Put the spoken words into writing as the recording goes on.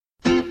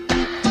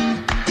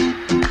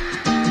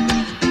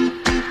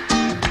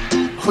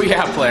we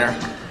have, player?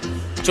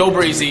 Joe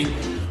Breezy.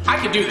 I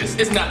can do this.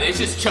 It's nothing. It's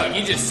just chug.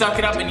 You just suck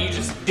it up and you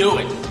just do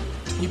it.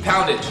 You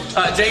pound it.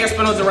 Jay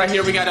Espinoza right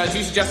here. We got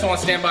Juicy Jesso on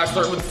standby.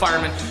 Flirt with the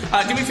fireman.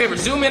 Do me a favor.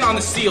 Zoom in on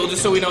the seal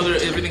just so we know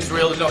that everything's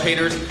real. There's no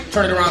haters.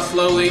 Turn it around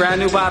slowly.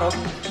 Brand new bottle.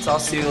 It's all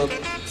sealed.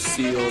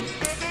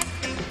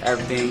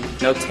 Everything.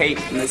 No tape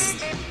in this.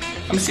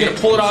 I'm just going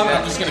to pull it off and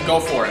I'm just going to go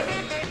for it.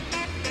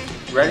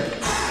 Ready?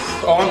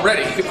 Oh, I'm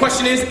ready. The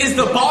question is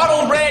the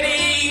bottle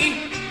ready?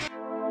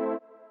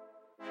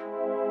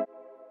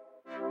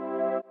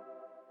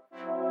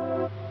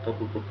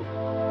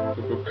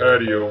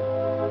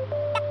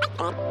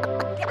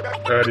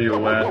 Patio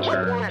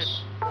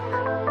lanterns.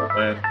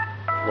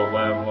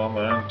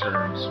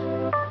 Lanterns.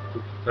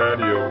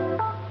 Patio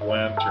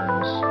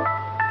lanterns.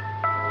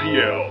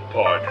 PL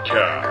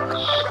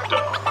podcast.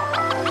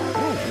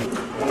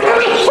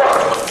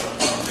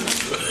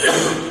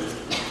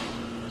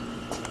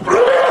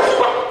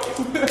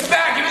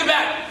 Back, give me the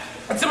back.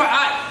 That's in my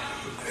eye.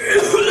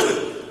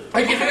 I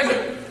can handle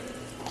it.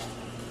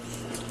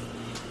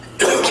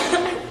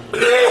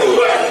 The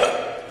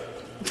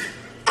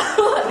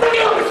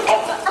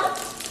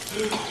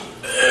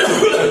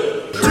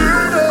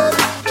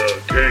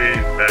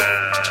caveman.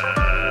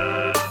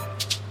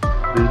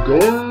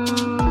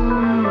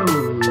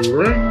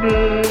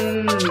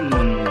 Randy.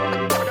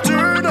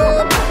 Turn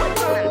up.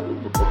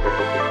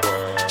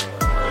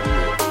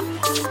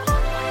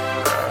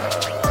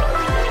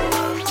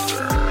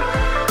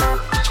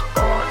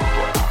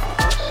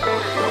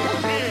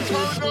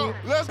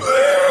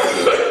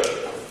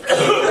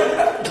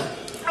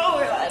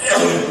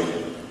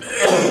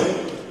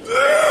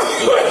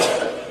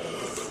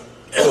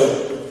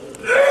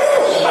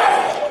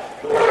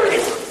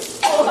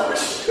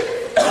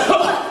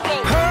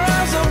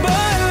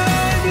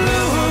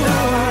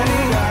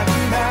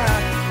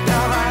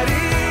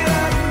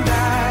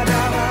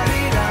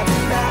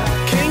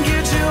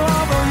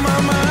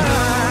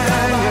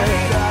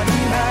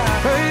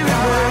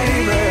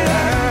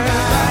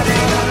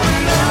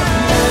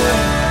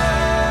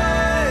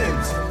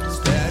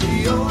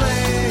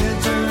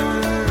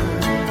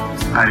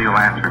 Patio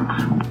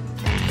lanterns.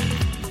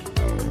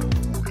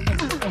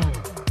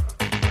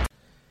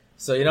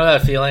 So you know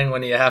that feeling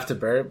when you have to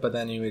burp, but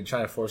then you would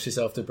try to force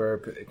yourself to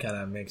burp. It kind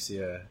of makes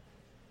you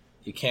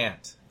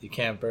can't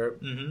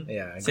burp. Mm-hmm.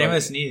 Yeah. Same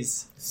with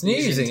sneeze.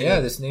 Sneezing, yeah,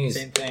 the sneeze.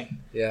 Same thing.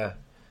 Yeah,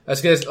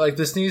 that's good. Like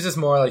the sneeze is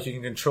more like you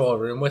can control a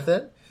room with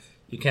it.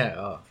 You can't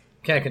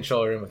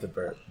control a room with a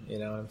burp. You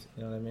know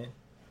what I mean?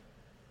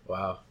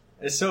 Wow.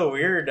 It's so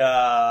weird,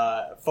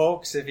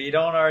 folks. If you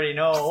don't already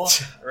know,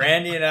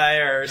 Randy and I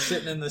are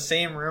sitting in the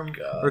same room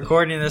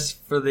recording this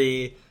for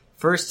the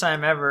first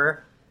time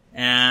ever,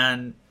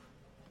 and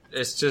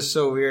it's just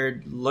so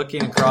weird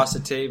looking across the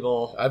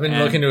table. I've been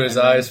looking to his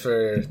eyes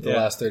for the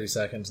last 30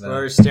 seconds now.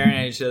 We're staring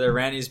at each other.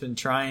 Randy's been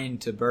trying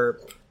to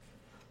burp.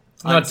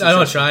 I'm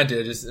not trying to.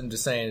 I'm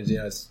just saying,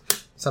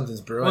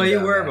 something's brewing. Well, you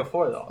down were there.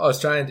 before, though. I was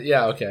trying to.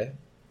 Yeah, okay.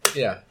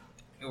 Yeah.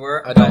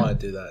 I don't want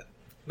to do that.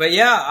 But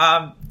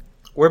yeah,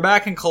 we're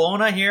back in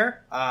Kelowna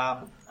here.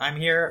 I'm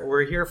here.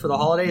 We're here for the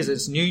holidays.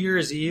 It's New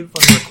Year's Eve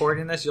when we're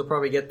recording this. You'll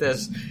probably get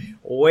this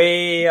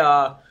way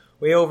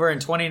over in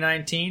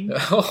 2019.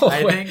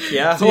 I think.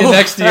 Yeah. See you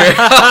next year.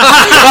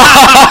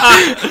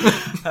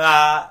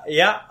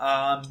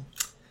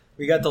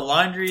 We got the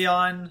laundry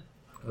on.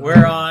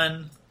 We're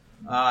on.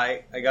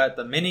 I got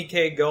the mini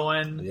keg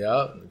going.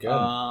 Yeah,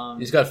 good.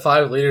 He's got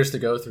 5 liters to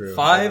go through.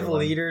 5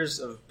 liters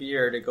of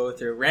beer to go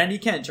through. Randy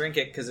can't drink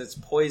it because it's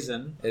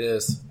poison. It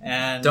is.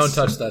 And don't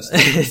touch that stuff.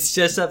 It's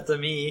just up to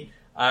me.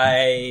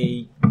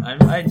 I don't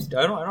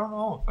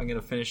know if I'm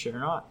gonna finish it or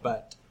not,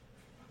 but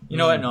you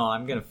know what? No,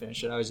 I'm gonna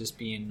finish it. I was just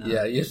being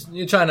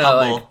you're trying to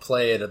humble.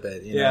 play it a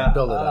bit.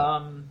 Build it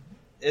up.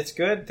 It's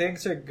good.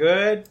 Things are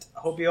good.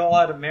 Hope you all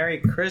had a Merry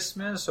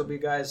Christmas. Hope you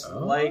guys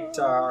liked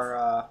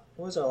our.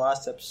 What was our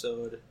last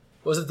episode?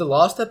 Was it the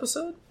Lost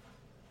episode?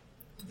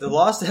 The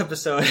Lost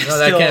episode. No,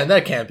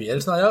 that can't be it.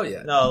 It's not out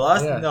yet. No,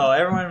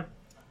 everyone.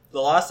 The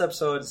Lost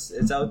episode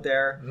it's out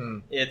there.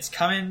 It's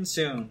coming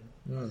soon,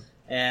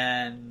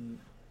 and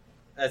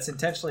that's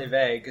intentionally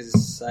vague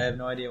because I have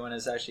no idea when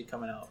it's actually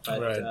coming out.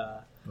 But,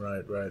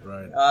 right.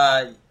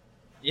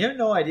 You have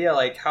no idea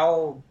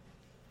how.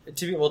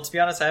 To be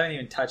honest, I haven't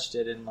even touched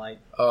it in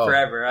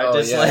forever.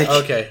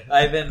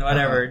 I've been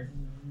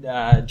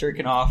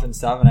jerking off and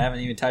stuff, and I haven't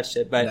even touched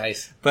it. But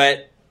nice.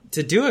 But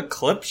to do a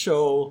clip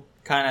show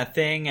kind of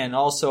thing, and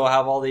also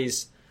have all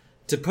these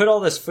to put all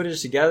this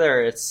footage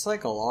together, it's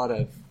like a lot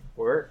of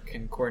work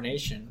and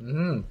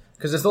coordination.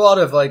 Because it's a lot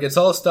of it's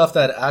all stuff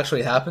that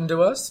actually happened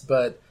to us,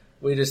 but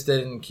we just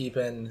didn't keep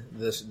in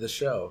the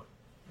show.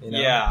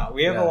 Yeah,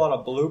 we have a lot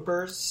of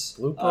bloopers.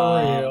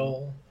 Blooper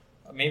reel.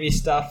 Maybe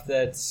stuff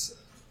that's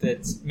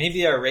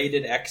maybe a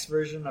rated X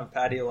version of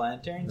Patio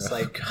Lanterns.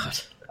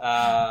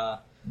 God.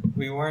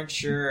 We weren't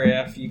sure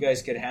if you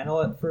guys could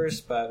handle it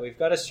first, but we've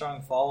got a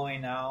strong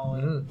following now.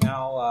 And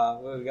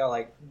now we've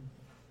got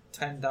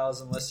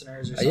 10,000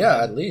 listeners or something.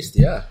 Yeah, at least,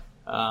 yeah.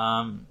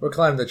 We're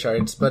climbing the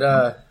charts,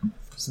 but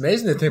It's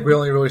amazing to think we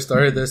only really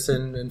started this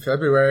in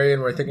February,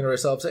 and we're thinking to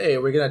ourselves, hey,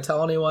 are we going to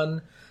tell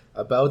anyone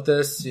about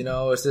this? You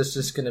know, is this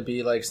just going to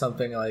be like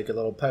something like a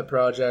little pet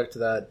project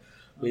that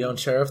we don't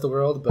share with the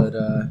world? But,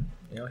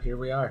 you know, here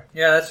we are.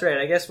 Yeah, that's right.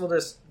 I guess we'll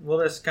just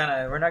kind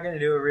of, we're not going to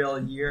do a real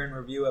year in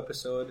review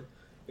episode.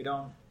 We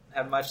don't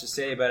have much to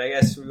say, but I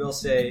guess we will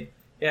say,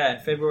 yeah, in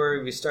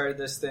February we started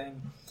this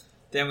thing.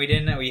 Then we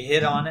didn't. We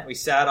hit on it. We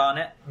sat on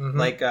it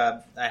like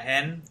a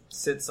hen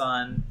sits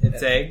on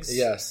its eggs.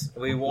 Yes.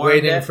 We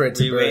warmed it. For it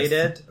to we birth.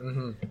 waited.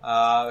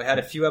 Mm-hmm. We had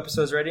a few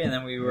episodes ready, and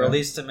then we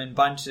released them in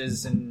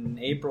bunches in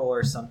April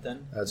or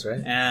something. That's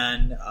right.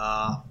 And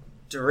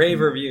to rave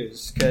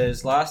reviews,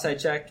 because last I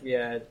checked, we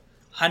had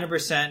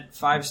 100%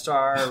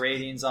 5-star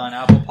ratings on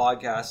Apple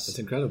Podcasts. It's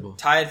incredible.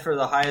 Tied for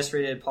the highest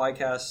rated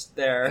podcast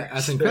there.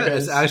 That's incredible.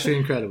 It's actually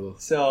incredible.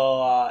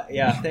 So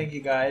yeah, thank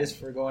you guys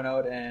for going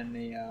out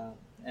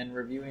and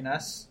reviewing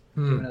us,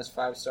 giving us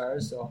 5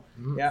 stars. So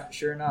yeah,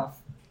 sure enough,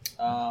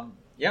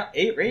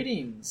 8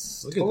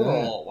 ratings Look at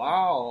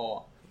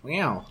total. that.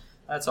 Wow,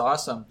 that's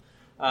awesome.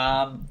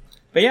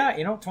 But yeah,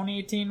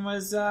 2018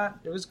 was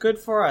it was good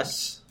for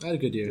us. I had a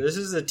good year. This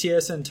is a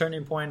TSN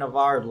turning point of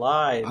our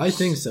lives. I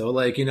think so.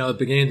 Like, at the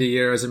beginning of the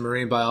year, I was a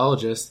marine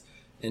biologist,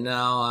 and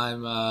now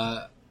I'm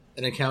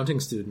an accounting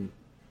student.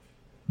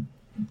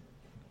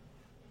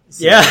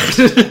 So, Yeah.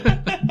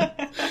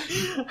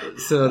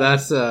 So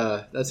that's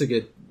a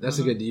good that's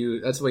what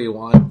you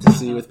want to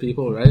see with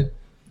people, right?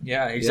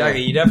 Yeah, exactly.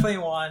 Yeah. You definitely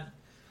want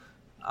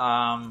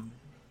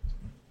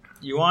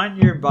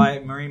your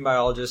marine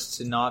biologists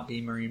to not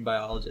be marine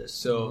biologists.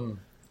 So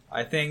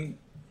I think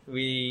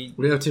we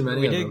have too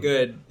many. We of did them.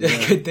 good.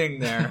 Yeah. Good thing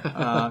there.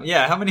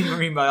 How many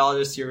marine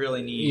biologists do you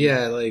really need?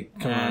 Yeah, like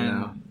come on And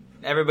now.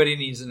 Everybody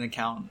needs an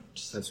accountant.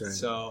 That's right.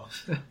 So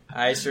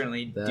I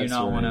certainly do That's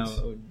not right. want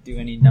to do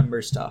any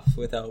number stuff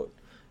without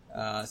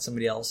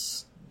somebody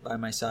else by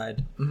my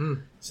side.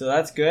 Mm-hmm. So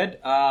that's good.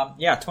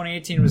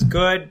 2018 was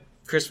good.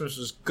 Christmas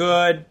was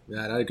good. Yeah,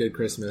 I had a good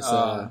Christmas.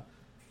 I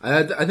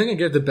think I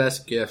gave the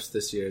best gifts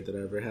this year that I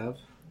ever have.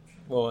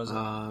 What was it?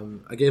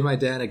 I gave my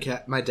dad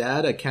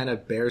a can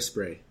of bear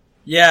spray.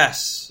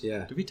 Yes.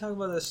 Yeah. Did we talk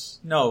about this?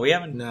 No, we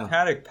haven't No.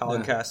 had a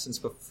podcast since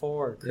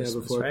before Christmas, Yeah,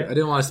 before right? I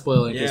didn't want to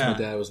spoil it in case Yeah. my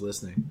dad was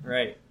listening.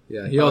 Right.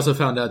 Yeah, he also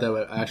found out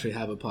that I actually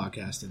have a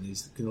podcast and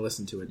he's going to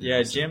listen to it. now,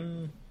 Yeah, so.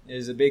 Jim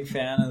is a big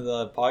fan of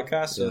the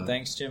podcast, so Yeah.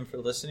 thanks, Jim, for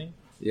listening.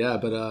 Yeah,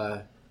 but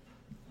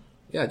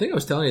I think I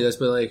was telling you this,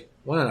 but like,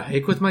 went on a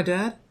hike with my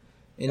dad.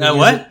 And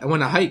What? I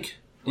went on a hike.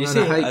 Did you Went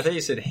on say? a hike. I thought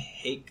you said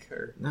hake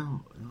or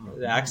No.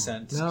 the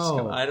accent.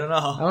 No. I don't I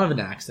know. don't have an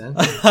accent.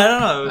 I don't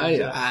know.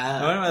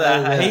 I went with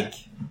a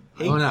hake.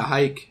 I went on a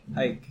hike.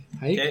 Hike.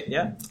 Hike? Okay,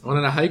 yeah. I went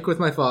on a hike with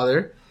my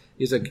father.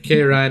 He's like,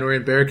 okay, Ryan, we're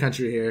in bear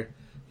country here.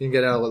 You can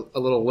get a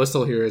little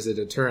whistle here as a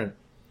deterrent.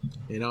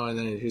 And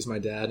then here's my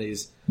dad. And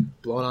he's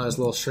blowing on his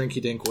little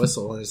shrinky-dink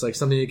whistle. And it's like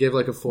something you give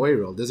like a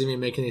 4-year-old. Doesn't even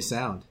make any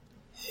sound.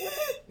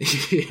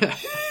 Yeah.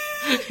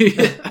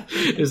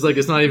 It's like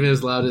it's not even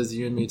as loud as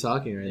you and me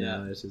talking right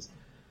now. It's just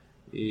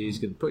you're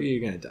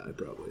gonna die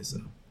probably. So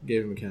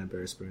gave him a can of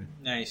bear spray.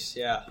 Nice,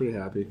 yeah. Pretty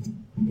happy.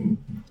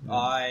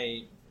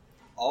 I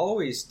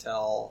always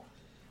tell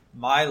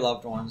my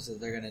loved ones that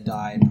they're going to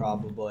die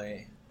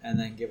probably, and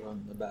then give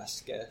them the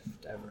best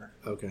gift ever.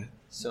 Okay.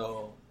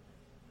 So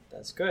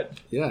that's good.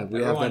 Yeah,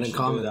 we Everyone have that in should do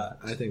common. that.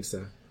 I think so.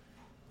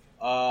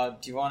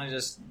 Do you want to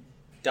just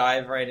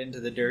dive right into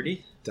the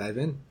dirty? Dive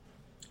in.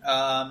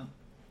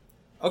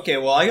 Okay,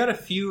 well, I got a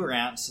few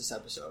rants this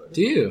episode.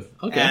 Do you?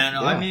 Okay. And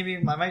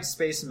yeah. I might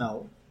space them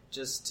out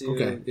just to,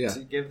 to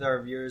give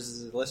our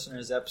viewers,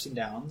 listeners, ups and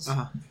downs.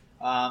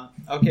 Uh-huh.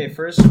 Okay,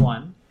 first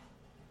one.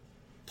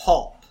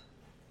 Pulp.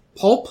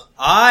 Pulp?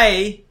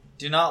 I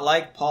do not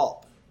like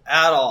pulp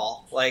at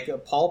all. Like a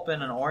pulp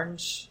in an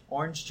orange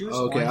juice.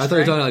 Okay, orange I thought you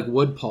were drink. talking like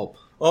wood pulp.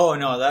 Oh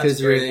no, that's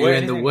 'Cause you're great. in the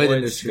Anything wood wood's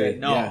industry. good.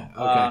 No, Yeah,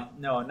 okay.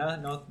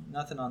 no,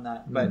 nothing on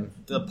that.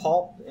 But the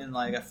pulp in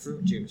like a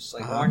fruit juice,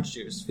 like orange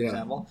juice, for Yeah.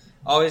 example,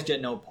 always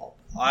get no pulp.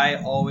 I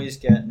always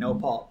get no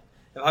pulp.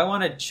 If I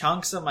wanted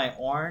chunks of my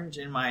orange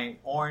in my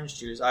orange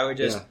juice, I would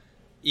just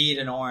eat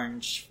an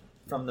orange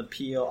from the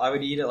peel. I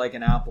would eat it like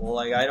an apple.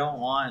 Like I don't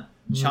want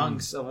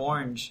chunks of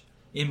orange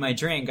in my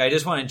drink. I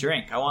just want a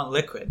drink. I want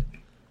liquid.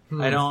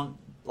 I don't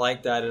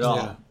like that at all.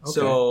 Yeah, okay.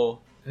 So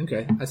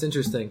Okay, that's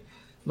interesting.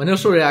 My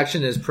initial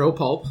reaction is pro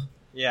pulp.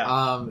 yeah,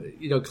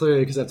 Clearly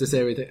because I have to say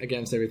everything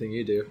against everything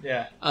you do.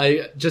 yeah.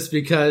 Just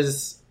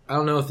because I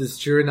don't know if this is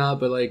true or not,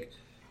 but like,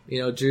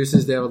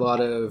 juices, they have a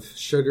lot of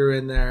sugar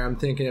in there. I'm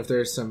thinking if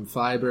there's some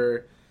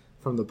fiber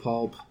from the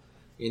pulp,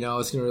 it's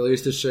going to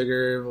release the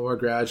sugar more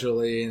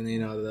gradually, and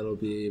that'll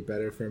be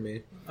better for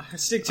me.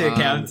 Stick to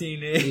accounting.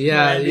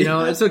 Yeah,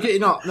 it's okay.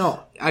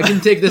 No, I can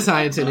take the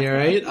science in here,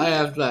 right? I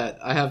have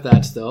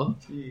that still.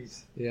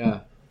 Jeez. Yeah.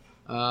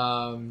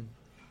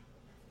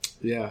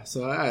 Yeah,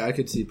 so I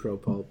could see pro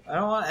pulp. I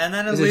don't want, and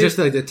then Is it just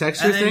like the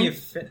texture and then thing? you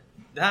fit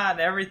that and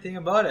everything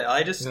about it.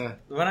 I just Yeah.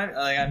 when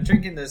I'm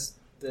drinking this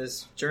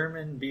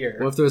German beer,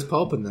 What if there was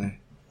pulp in there?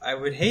 I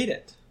would hate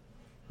it.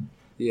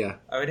 Yeah.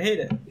 I would hate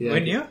it. Yeah.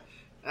 Wouldn't you?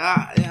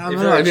 I don't If know.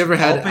 you're Have you ever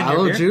had pulp in your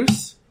aloe beer?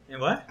 juice?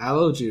 And what?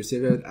 Aloe juice.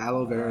 Have you had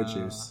aloe vera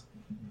juice?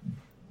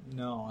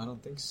 No, I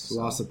don't think so.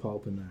 Lots of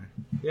pulp in there.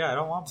 Yeah, I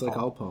don't want It's pulp.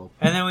 like all pulp,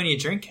 And then when you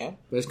drink it,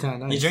 but it's kind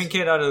of nice. you drink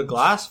it out of the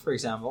glass, for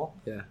example.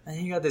 Yeah.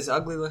 And you got this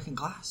ugly looking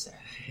glass there.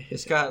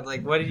 It's got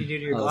like, what did you do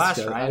to your Oh, glass,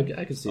 that's good. Ryan?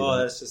 I can see Oh,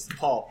 that. that's just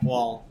pulp.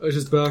 Well, It's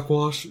just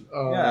backwash.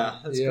 yeah,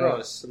 that's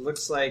gross. It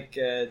looks like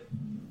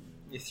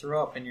you threw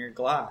up in your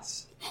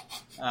glass.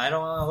 I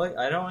don't want to look.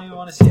 I don't even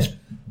want to see it.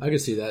 I can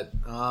see that.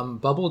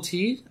 Bubble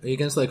tea? Are you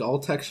against like all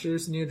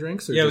textures in your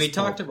drinks? Or Yeah, just we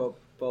talked pulp? about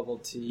bubble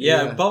tea.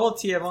 Yeah, Yeah. bubble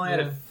tea. I've only had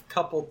Yeah. a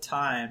couple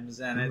times,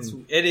 and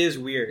it is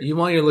weird. You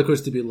want your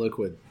liquids to be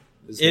liquid.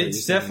 is what It's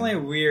you're saying.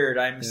 definitely weird.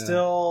 I'm Yeah.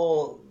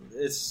 still.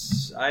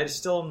 I'm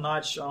still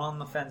not on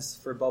the fence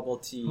for bubble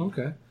tea.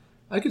 Okay.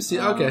 I can see.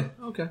 Okay.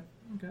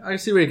 I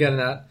see where you're getting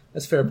at.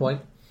 That's a fair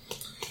point.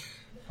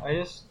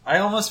 I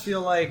almost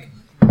feel like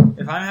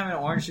if I'm having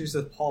orange juice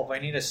with pulp, I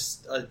need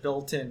a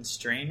built-in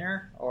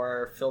strainer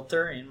or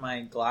filter in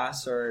my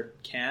glass or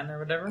can or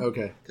whatever.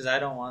 Okay. Because I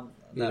don't want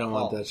that You don't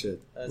pulp. want that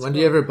shit. That's When do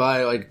you ever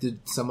buy, like, did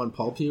someone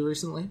pulp you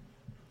recently?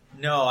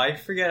 No, I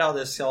forget how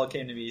this all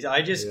came to be.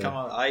 I just Yeah. come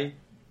out.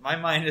 My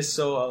mind is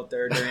so out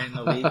there during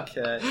the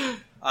week.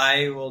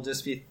 I will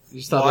just be You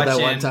just thought about that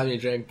one watching- time you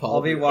drank pulp.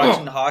 I'll be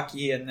watching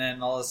hockey, and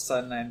then all of a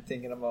sudden I'm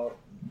thinking about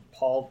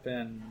pulp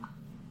and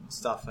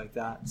stuff like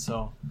that.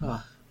 So Huh.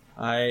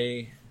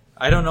 I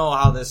don't know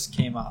how this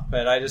came up,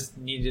 but I just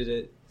needed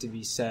it to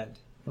be said.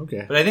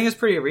 Okay. But I think it's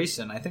pretty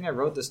recent. I think I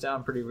wrote this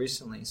down pretty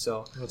recently.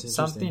 So That's interesting.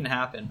 something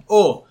happened.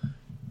 Oh,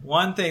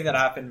 one thing that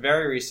happened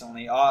very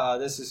recently.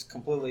 This is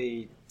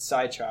completely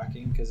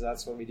sidetracking because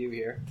that's what we do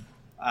here.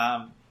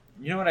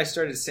 You know what I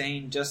started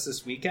saying just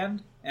this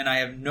weekend? And I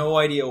have no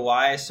idea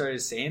why I started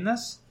saying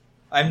this.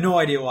 I have no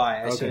idea why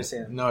I Okay. started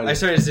saying it. No idea. I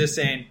started just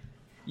saying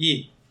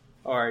 "ye"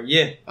 or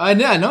 "yeah." I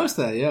noticed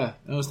that, yeah.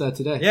 I noticed that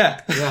today. Yeah.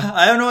 Yeah.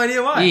 I have no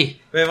idea why.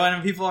 Ye. But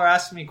when people are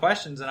asking me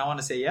questions and I want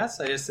to say yes,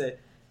 I just say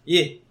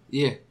 "yeah."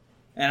 Yeah.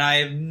 And I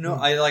have no,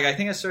 I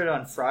think I started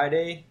on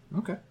Friday.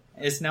 Okay.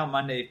 It's now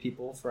Monday,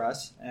 people, for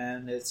us,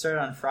 and it started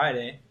on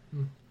Friday.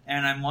 Hmm.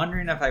 And I'm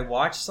wondering if I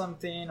watched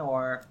something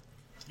or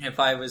if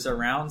I was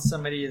around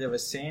somebody that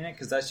was saying it,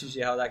 because that's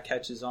usually how that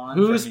catches on.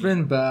 Who's for me.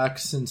 been back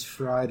since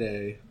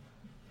Friday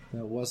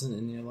that wasn't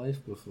in your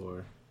life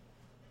before?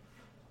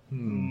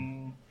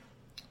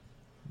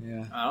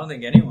 Yeah. I don't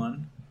think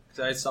anyone, because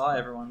I saw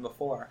everyone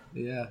before.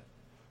 Yeah.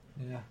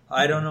 Yeah.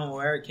 I don't know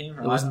where it came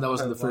from. That wasn't I don't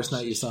know the if I first night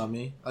watched you it. saw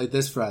me? Like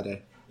this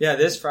Friday. Yeah,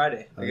 this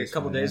Friday, Oh, like a this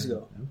couple Friday, days yeah.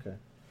 ago. Okay.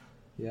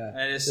 Yeah. And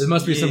it's- There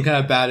must be some yeah. kind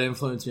of bad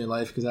influence in your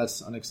life because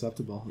that's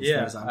unacceptable. As far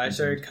Yeah, as I'm I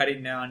started concerned.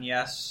 cutting down.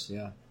 Yes,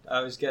 Yeah.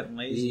 I was getting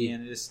lazy Yeah.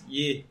 and just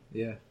yeah.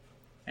 Yeah.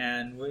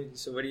 And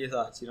so, what are your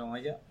thoughts? You don't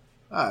like it?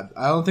 I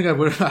don't think I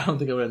would. I don't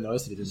think I would have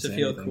noticed if you didn't Does it say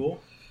feel anything.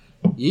 cool?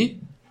 Yeah.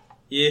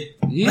 Yeah.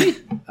 Yeah.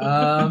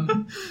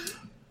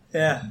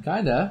 Yeah.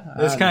 Kinda.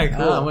 It's kinda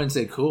cool. I wouldn't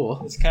say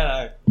cool. It's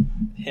kind of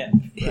hip.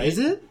 Right? Is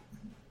it?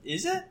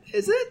 Is it?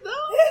 Is it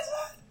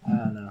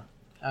though?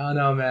 I don't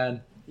know,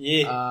 man.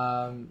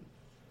 Yeah.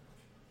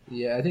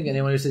 Yeah, I think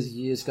anyone who says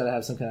 "yeah" has got to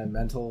have some kind of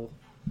mental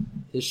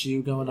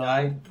issue going Yeah, on,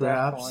 I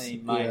perhaps.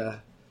 definitely might.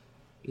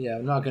 Yeah.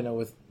 I'm not gonna.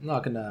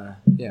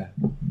 Yeah.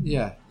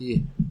 yeah.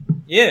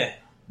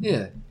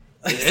 Yeah.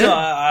 So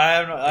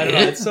I don't know.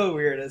 It's so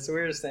weird. It's the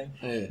weirdest thing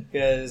Yeah.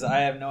 because I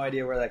have no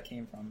idea where that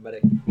came from,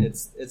 but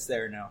it's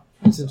there now.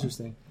 It's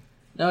interesting.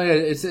 No, yeah,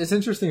 it's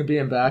interesting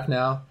being back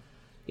now.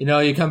 You know,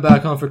 you come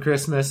back home for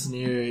Christmas and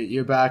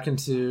you're back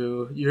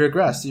into you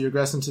regress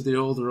into the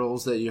old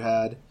roles that you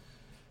had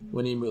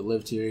when you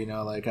lived here. You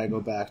know, like I go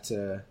back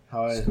to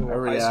how I High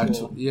react.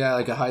 school. Yeah,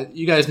 like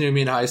you guys knew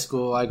me in high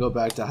school. I go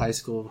back to high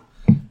school,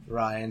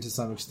 Ryan, to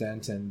some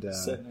extent, and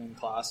Sitting in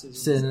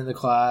classes, sitting in the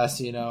class.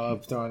 You know,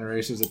 throwing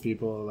erasers at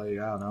people. Like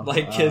I don't know,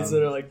 like kids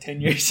that are like 10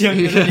 years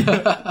younger than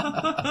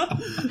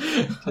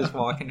you, just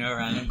walking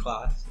around in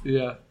class.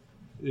 yeah,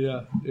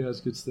 it's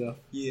good stuff.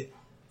 Yeah.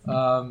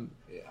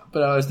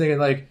 But I was thinking,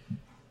 like,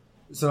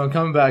 so I'm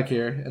coming back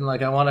here, and,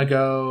 like, I want to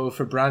go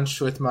for brunch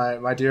with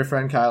my dear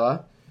friend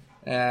Kyla,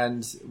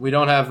 and we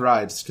don't have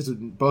rides, because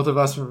both of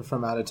us are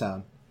from out of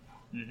town.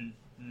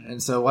 Mm-hmm.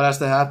 And so what has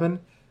to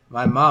happen?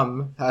 My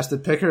mom has to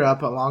pick her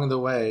up along the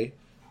way,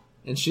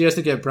 and she has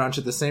to get brunch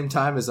at the same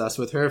time as us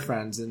with her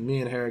friends, and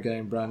me and her are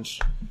getting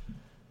brunch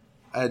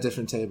at a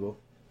different table.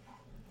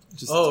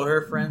 Just, Oh,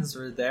 her friends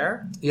were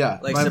there? yeah.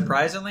 Like, my-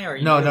 surprisingly? Or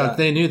you No, knew no, that?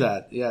 they knew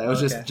that. Yeah, it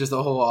was Okay. just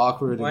a whole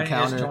awkward Why didn't you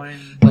encounter. just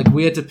join? Like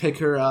we had to pick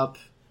her up.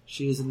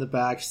 She was in the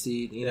back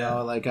seat, you Yeah.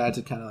 know. Like I had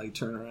to kind of like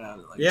turn around.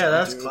 And, like, Yeah, talk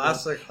that's to her.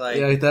 classic, like,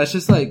 Yeah, that's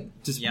just like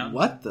young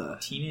what the.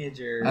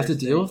 teenager. I have to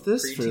deal with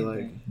this for preteen like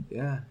thing.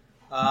 yeah.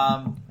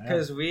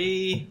 Because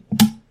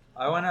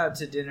I went out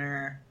to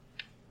dinner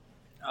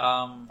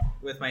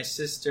with my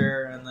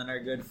sister and then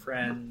our good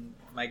friend,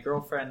 my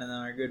girlfriend, and then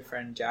our good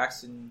friend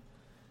Jackson.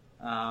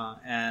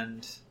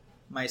 And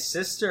my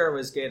sister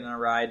was getting a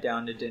ride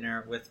down to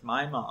dinner with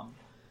my mom.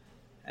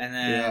 And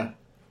then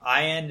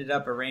I ended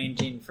up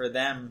arranging for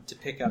them to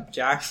pick up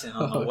Jackson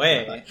on the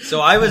way. So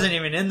I wasn't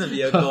even in the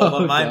vehicle,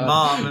 but my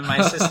mom and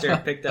my sister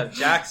picked up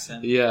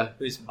Jackson,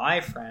 who's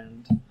my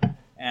friend.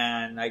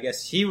 And I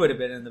guess he would have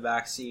been in the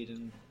back seat,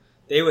 and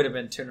they would have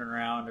been turning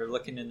around or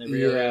looking in the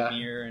rear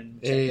mirror and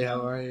hey,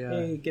 how are you?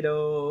 Hey,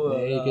 kiddo.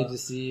 Hey, good to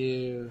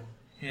see you.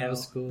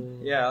 How's school?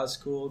 Yeah, how's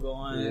school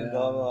going?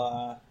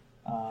 Blah,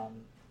 blah.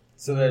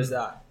 So there's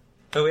that.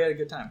 But we had a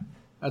good time.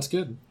 That's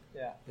good.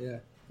 Yeah,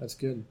 that's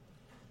good.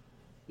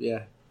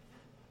 Yeah.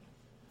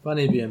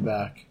 Funny being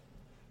back.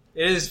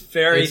 It is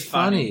very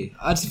funny.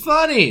 It's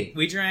funny.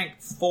 We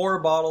drank 4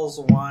 bottles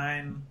of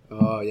wine.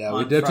 Oh, yeah.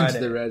 We dipped into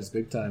the Reds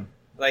big time.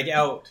 Like,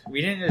 out.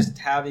 We didn't just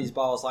have these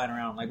bottles lying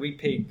around. Like, we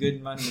paid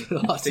good money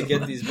to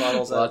get these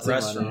bottles at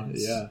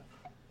restaurants. Yeah.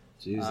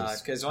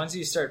 Jesus. Because once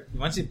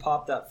you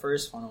pop that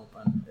first one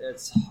open,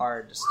 it's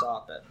hard to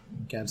stop it.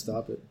 Can't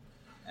stop it.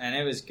 And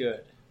it was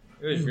good.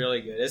 It was really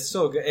good. It's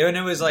so good. And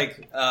it was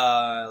like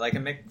a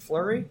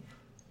McFlurry.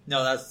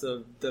 No, that's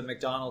the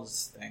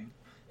McDonald's thing.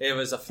 It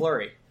was a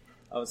flurry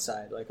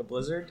outside, like a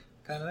blizzard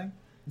kind of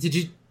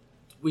thing.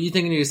 Were you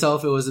thinking to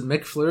yourself it was a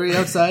McFlurry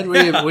outside?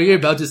 Were you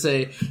about to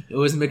say it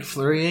was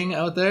McFlurrying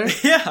out there?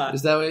 Yeah.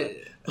 Is that what?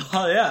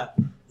 Oh yeah,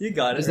 you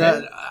got it. Is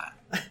right?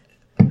 that?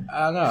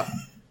 I don't know.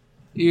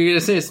 You're gonna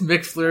say it's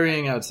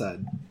McFlurrying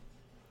outside?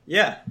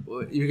 Yeah.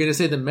 You were gonna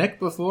say the Mick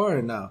before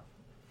or no?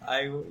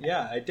 I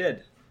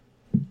did.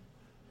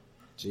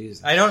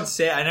 Jesus. I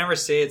never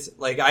say it's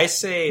like I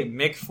say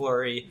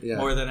McFlurry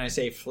more than I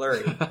say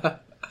flurry.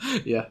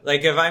 Yeah.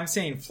 Like if I'm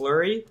saying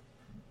flurry,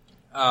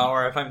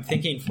 or if I'm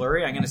thinking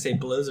flurry, I'm going to say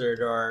blizzard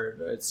or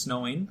it's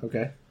snowing.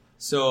 Okay.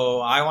 So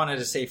I wanted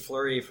to say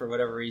flurry for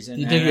whatever reason.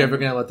 Do you think you're ever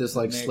going to let this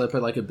slip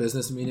at like a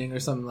business meeting or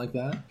something like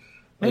that?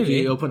 Like Maybe.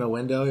 you open a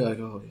window, you're like,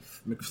 oh,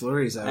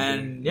 McFlurry's out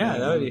and here. yeah,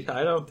 that would be,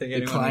 I don't think the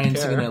anyone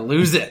client's would care. going to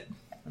lose it.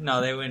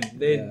 No, they wouldn't.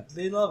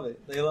 They love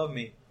it. They love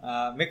me.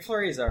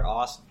 McFlurries are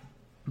awesome.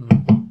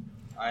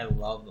 I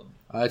love them.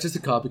 It's just a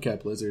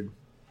copycat blizzard.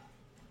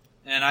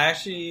 And I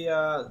actually,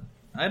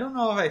 I don't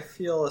know if I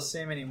feel the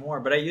same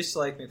anymore, but I used to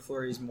like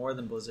McFlurries more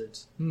than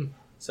blizzards.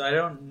 So I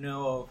don't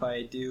know if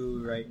I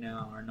do right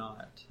now or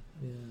not.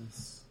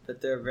 Yes.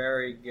 But they're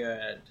very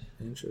good.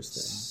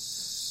 Interesting.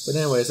 But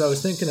anyways, I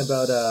was thinking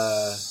about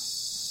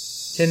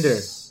Tinder.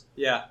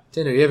 Yeah.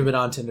 Tinder. You haven't been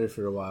on Tinder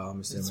for a while, I'm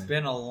assuming. It's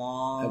been a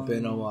long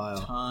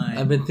time.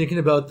 I've been thinking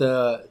about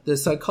the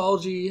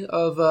psychology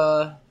of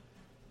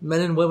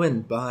men and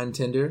women behind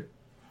Tinder,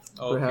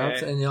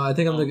 perhaps. And I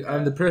think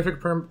I'm the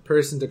perfect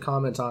person to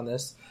comment on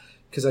this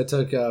because I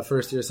took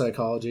first year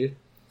psychology.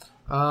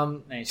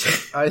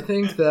 Nice. I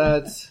think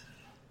that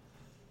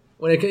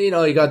when it,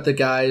 you got the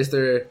guys,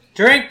 they're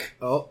drink.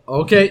 Oh,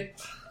 okay.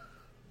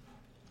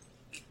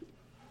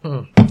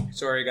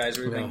 Sorry, guys,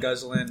 we've been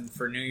guzzling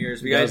for New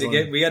Year's. We got to do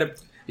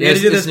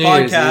this New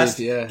podcast,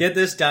 Eve, get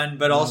this done,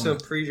 but also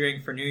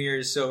pre-drink for New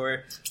Year's. So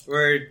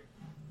we're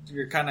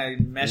kind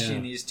of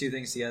meshing these two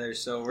things together.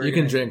 So you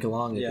can drink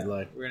along if you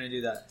like. We're gonna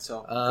do that.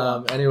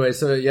 So anyway,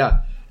 so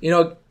yeah,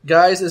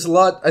 guys, it's a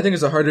lot. I think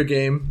it's a harder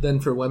game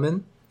than for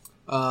women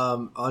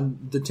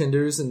on the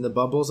Tinders and the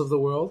Bumbles of the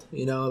world.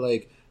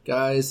 Like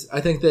guys, I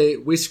think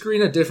we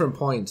screen at different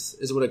points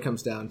is what it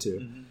comes down to.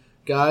 Mm-hmm.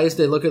 Guys,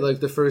 they look at like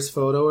the first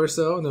photo or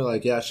so, and they're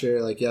like, yeah,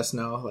 sure, like yes,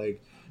 no,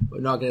 like we're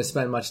not going to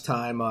spend much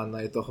time on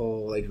like the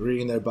whole like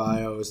reading their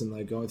bios and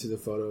like going through the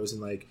photos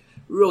and like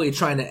really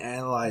trying to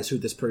analyze who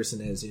this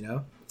person is.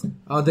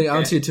 I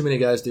don't see too many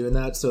guys doing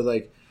that. So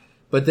like,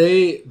 but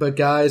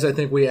guys, I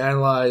think we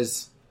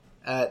analyze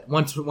at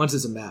once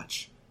it's a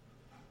match.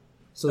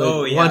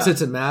 So once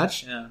it's a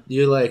match,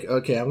 you're like,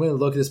 okay, I'm going to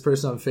look at this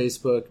person on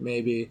Facebook,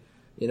 maybe,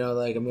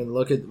 like I'm going to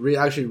look at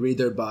actually read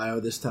their bio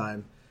this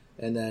time.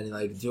 And then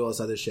like do all this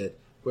other shit.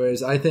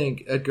 Whereas I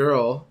think a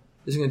girl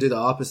is going to do the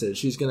opposite.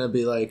 She's going to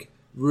be like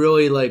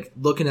really like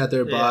looking at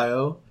their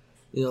bio,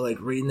 like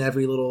reading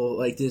every little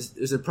like is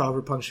it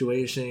proper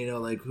punctuation?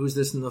 Like who's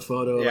this in the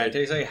photo? Yeah, it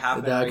takes like half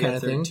an hour to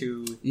get through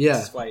 2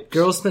 swipes.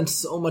 Girls spend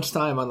so much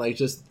time on like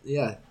just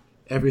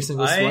every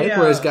single swipe,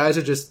 whereas guys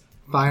are just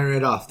firing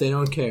it off. They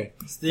don't care.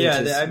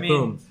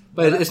 Boom.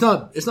 But it's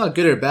not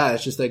good or bad.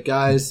 It's just that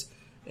guys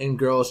and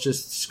girls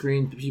just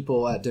screen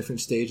people at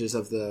different stages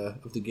of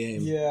the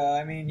game.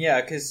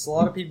 Yeah, because a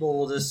lot of people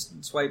will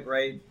just swipe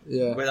right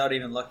without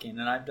even looking,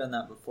 and I've done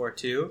that before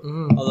too.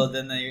 Mm-hmm. Although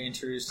then they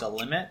introduced a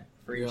limit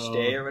for each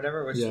day or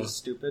whatever, which was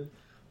stupid.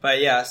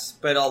 But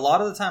but a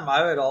lot of the time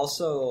I would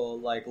also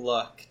like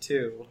look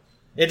too.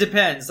 It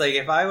depends. Like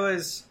when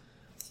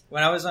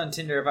I was on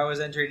Tinder, if I was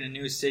entering a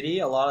new city,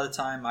 a lot of the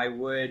time I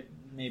would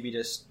maybe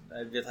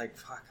I'd be like,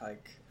 fuck,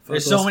 like.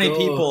 There's so many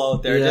people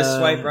out there. Just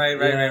swipe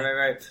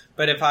right.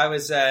 But if I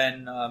was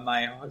in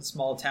my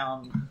small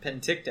town,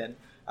 Penticton,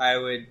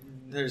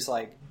 there's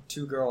like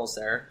 2 girls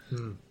there.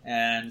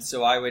 And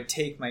so I would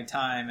take my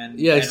time and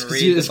read it's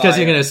because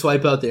you're going to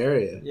swipe out the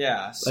area.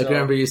 Yeah. Like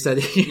remember you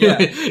said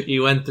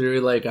you went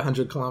through like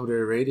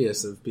 100-kilometer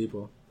radius of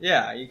people.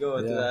 Yeah, you go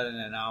through that in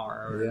an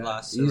hour or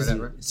less or easy.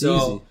 whatever. It's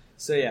easy.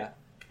 So yeah.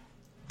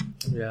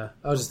 Yeah,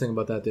 I was just thinking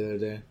about that the other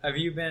day. Have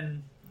you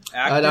been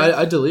active?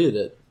 I deleted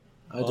it.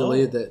 I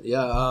deleted it.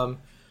 Yeah.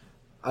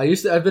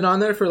 I've been on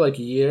there for like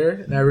a year,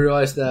 and I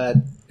realized that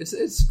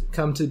it's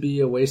come to be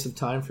a waste of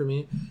time for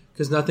me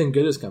because nothing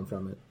good has come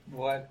from it.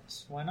 What?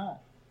 Why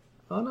not?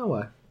 I don't know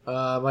why.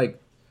 Like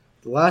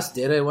the last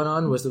date I went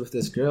on was with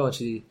this girl, and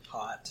she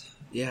Hot.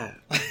 yeah,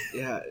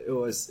 it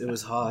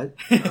was hot.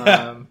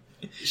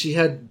 She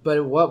had,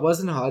 but what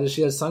wasn't hot is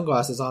she had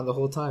sunglasses on the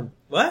whole time.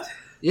 What?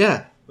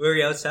 Yeah. Were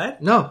you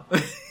outside? No.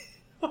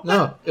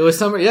 No, it was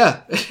summer.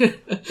 Yeah,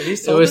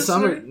 It was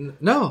summer.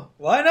 No,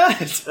 Why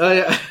not?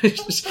 yeah.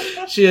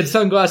 She had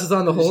sunglasses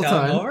on the whole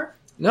time. Over?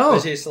 No,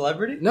 Was she a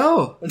celebrity?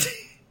 no,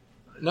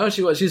 no.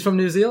 She's from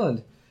New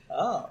Zealand.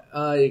 Oh.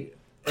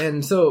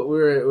 And so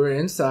we're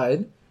inside.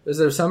 It was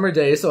a summer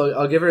day, so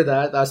I'll give her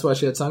that. That's why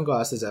she had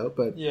sunglasses out.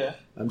 But Yeah.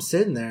 I'm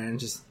sitting there and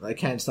just I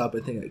can't stop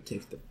and think, like,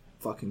 take the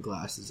fucking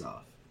glasses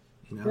off.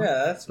 You know?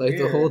 Yeah, that's like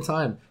weird. the whole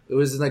time. It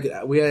was like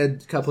we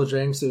had a couple of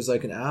drinks. It was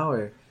like an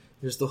hour.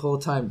 Just the whole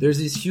time. There's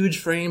these huge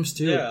frames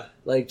too. Yeah.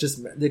 Like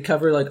just they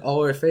cover like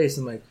all her face.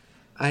 I'm like,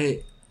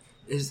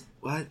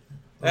 what?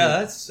 Yeah,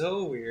 that's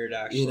so weird,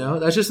 actually. You know,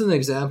 that's just an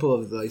example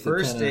of like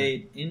First the kinda,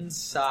 date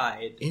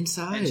inside.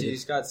 inside. And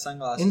she's got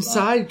sunglasses on.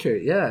 Inside,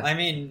 Kurt. Yeah. I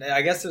mean,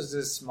 I guess there's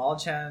a small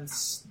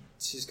chance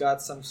she's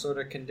got some sort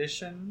of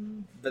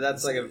condition, but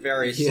that's like a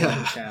very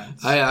slim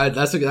chance.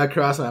 That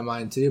crossed my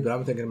mind too. But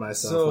I'm thinking to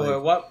myself,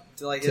 So like,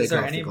 like, take is there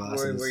off the any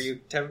glasses. were you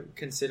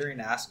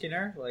considering asking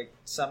her like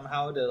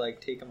somehow to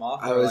like take them off?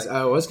 I Or,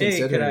 was hey,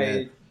 considering could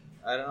it.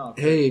 I don't know.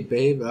 Hey,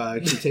 babe,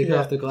 can you take Yeah.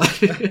 off the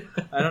glasses?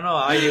 I don't know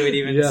how you would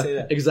even say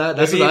that.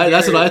 Exactly.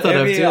 That's what I thought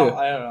of too.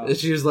 I don't know.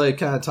 She was like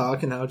kind of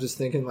talking. I was just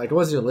thinking, like, I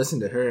wasn't even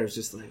listening to her. I was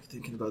just like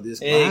thinking about these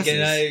Hey, glasses.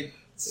 can I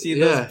see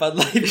Yeah. those Bud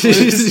Light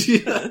blues?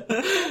 Yeah.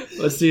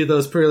 Let's see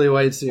those pearly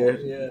whites here.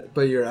 Yeah.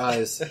 But your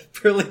eyes.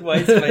 Pearly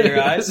whites by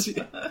your eyes.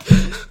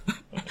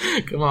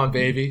 Come on,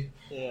 baby.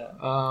 Yeah,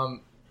 I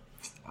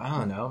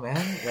don't know, man.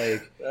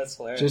 Like, that's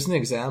hilarious. just an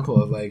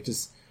example of like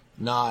just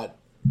not.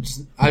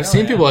 I've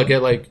seen people that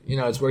get like, you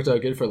know, it's worked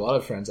out good for a lot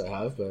of friends I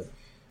have, but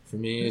for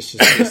me, it's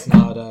just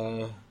not.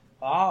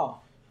 Wow.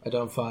 I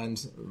don't find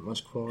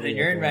much quality. And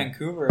you're in out there.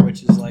 Vancouver,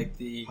 which is like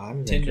the I'm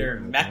in Tinder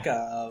Vancouver, mecca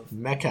of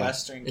Mecca.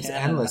 Western It's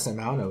Canada. endless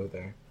amount over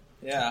there.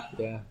 Yeah,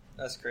 Yeah.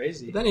 that's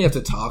crazy. But then you have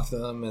to talk to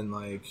them and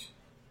like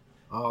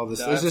all this.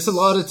 There's just a That's-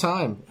 lot of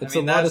time. It's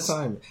mean, a lot of that's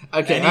time.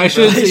 Okay, any I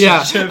should. Yeah,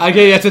 relationship.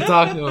 okay, you have to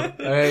talk to them.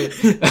 All right,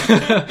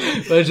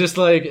 but just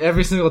like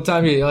every single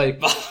time you like,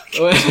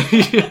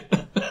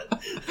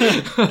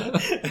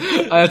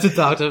 I have to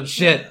talk to them.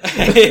 Shit.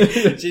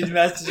 She's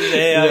messaging,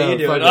 hey, how Yeah, you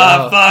doing?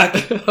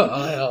 fucking Oh, fuck.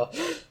 Oh,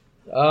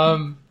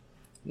 hell.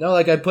 No,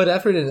 like I put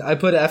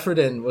effort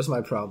in was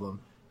my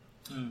problem.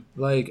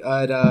 Like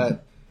I'd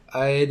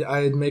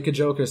make a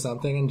joke or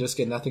something and just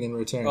get nothing in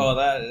return. Oh,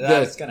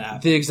 that's gonna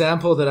happen. The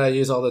example that I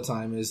use all the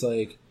time is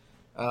like,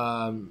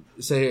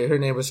 say her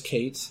name was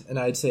Kate, and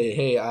I'd say,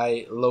 hey,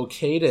 I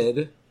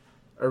located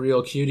a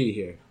real cutie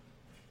here.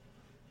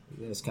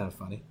 Yeah, it's kind of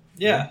funny.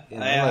 Yeah, You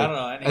know, I like, don't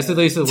know. That's at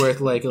least worth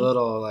like a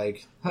little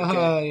like,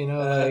 haha, you know,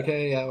 like,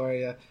 hey, how are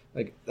you?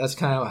 Like that's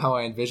kind of how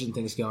I envision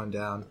things going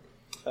down.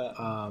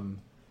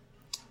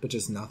 But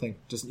just nothing.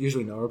 Just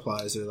usually no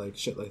replies or like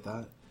shit like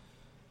that.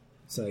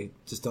 It's like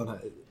just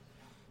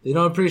they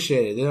don't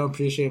appreciate it. They don't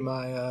appreciate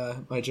my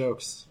my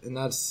jokes, and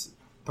that's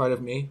part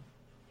of me,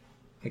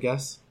 I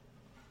guess.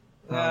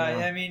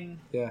 I mean,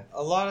 Yeah.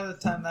 a lot of the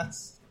time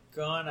that's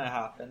gonna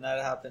happen.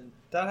 That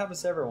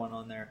happens to everyone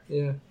on there.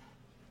 Yeah.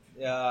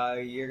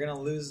 You're gonna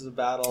lose the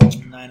battle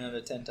 9 out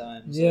of 10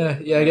 times. Yeah.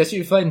 I guess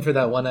you're fighting for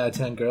that 1 out of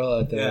 10 girl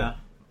out there. Yeah.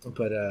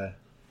 But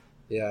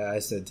yeah, I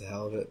said to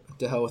hell with it.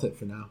 To hell with it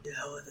for now. The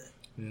hell with it.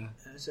 Yeah.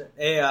 That's it.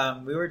 Hey,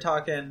 we were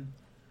talking.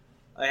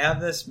 I have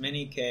this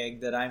mini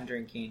keg that I'm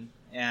drinking,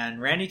 and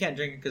Randy can't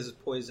drink it because it's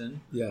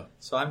poison. Yeah.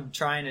 So I'm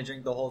trying to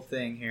drink the whole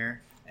thing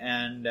here,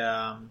 and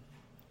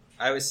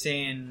I was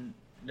saying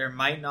there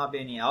might not be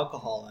any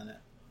alcohol in it.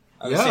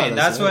 I was Yeah, saying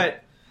that's that's right.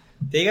 what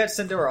they got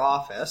sent to our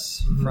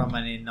office from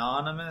an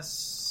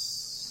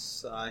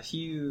anonymous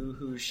he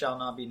who shall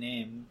not be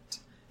named,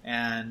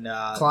 and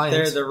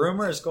Client. the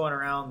rumor is going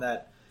around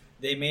that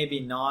they may be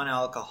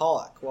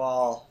non-alcoholic.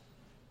 Well,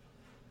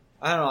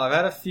 I don't know. I've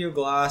had a few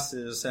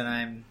glasses, and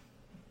I'm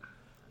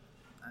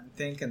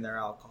thinking they're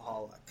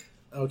alcoholic,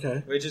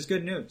 Okay. which is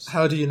good news.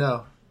 How do you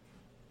know?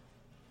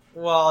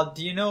 Well,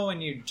 do you know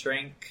when you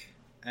drink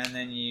and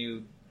then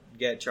you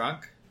get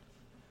drunk?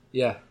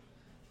 Yeah.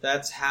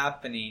 That's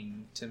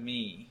happening to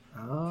me,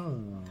 Oh.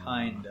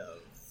 kind of.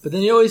 But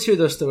then you always hear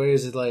those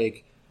stories of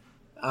like,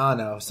 I don't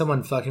know,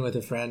 someone fucking with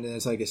a friend and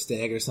it's like a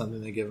stag or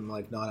something. They give them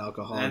like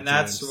non-alcoholic And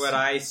that's drinks. what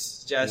I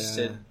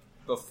suggested Yeah.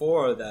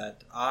 before,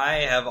 that I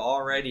have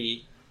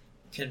already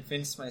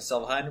convinced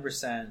myself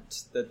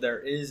 100% that there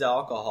is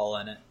alcohol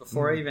in it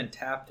before I even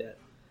tapped it.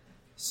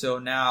 So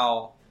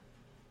now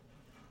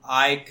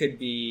I could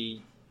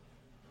be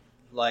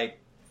like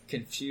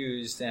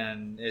confused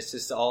and it's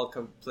just all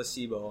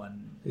placebo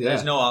and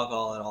there's Yeah. no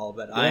alcohol at all,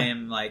 but I Yeah.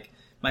 am like,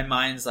 my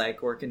mind's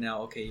like working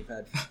out. Okay, you've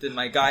had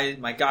my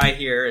guy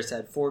here has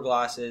had 4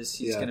 glasses.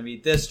 He's Yeah. going to be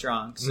this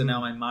drunk. So Mhm. now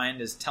my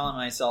mind is telling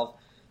myself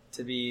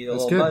to be a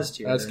That's little good. buzzed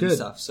here That's and good.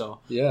 stuff. So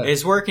Yeah.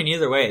 it's working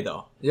either way,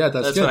 though. Yeah,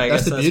 that's That's good. what I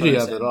That's guess the that's beauty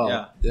what of I'm it saying.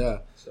 all. Yeah.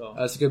 So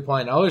That's a good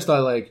point. I always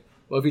thought, like,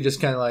 what if you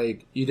just kind of,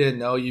 like, you didn't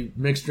know, you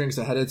mixed drinks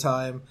ahead of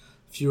time,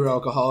 a few were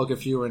alcoholic, a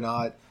few were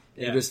not,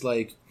 and you just,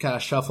 like, kind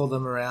of shuffled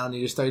them around, and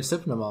you just started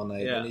sipping them all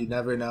night, Yeah. and you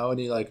never know, and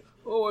you're like,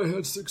 oh, I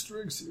had 6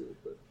 drinks here.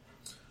 But...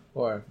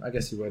 Or, I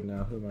guess you would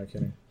know. Who am I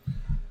kidding?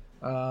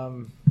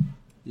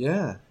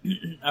 Yeah.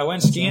 I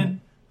went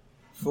skiing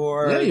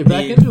for Yeah, you're the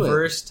back into it.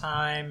 first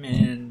time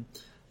in,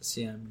 let's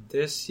see, I'm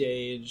this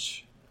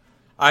age.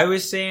 I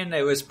was saying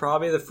it was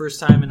probably the first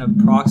time in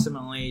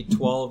approximately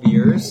 12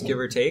 years, give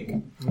or take,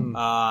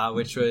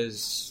 which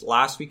was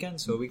last weekend,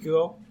 so a week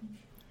ago.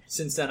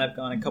 Since then, I've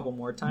gone a couple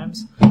more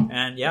times,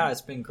 and yeah,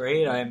 it's been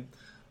great.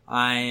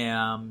 I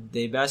am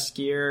the best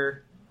skier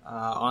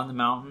on the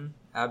mountain,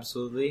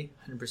 absolutely,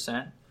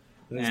 100%.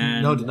 There's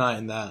And- no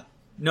denying that.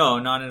 No,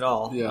 not at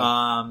all. Yeah.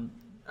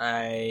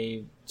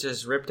 I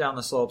just ripped down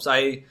the slopes.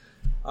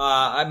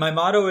 My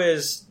motto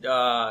is,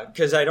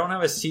 because I don't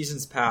have a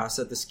season's pass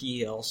at the ski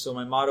hill, so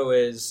my motto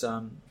is,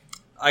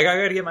 I got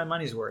to get my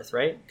money's worth,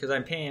 right? Because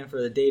I'm paying for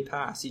the day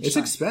pass each It's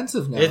time.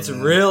 expensive now. It's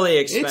man. really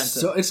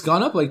expensive. It's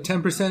gone up like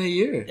 10% a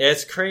year.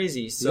 It's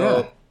crazy. So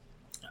Yeah.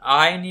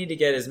 I need to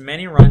get as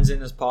many runs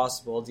in as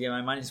possible to get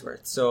my money's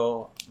worth.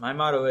 So my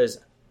motto is,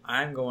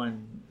 I'm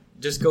going,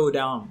 just go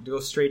down, go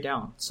straight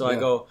down. So I Yeah.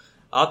 go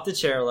up the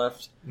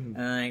chairlift, and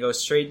then I go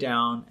straight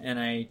down, and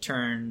I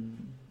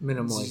turn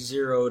Minimally.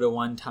 0 to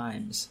 1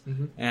 times.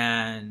 Mhm.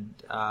 And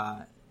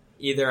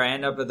either I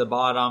end up at the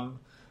bottom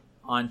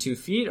on 2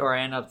 feet, or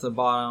I end up at the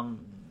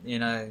bottom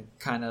in a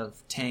kind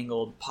of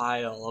tangled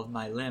pile of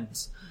my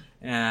limbs.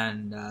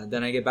 And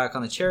then I get back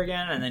on the chair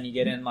again, and then you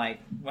get in, like,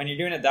 when you're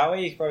doing it that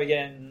way, you can probably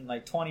get in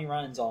like 20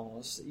 runs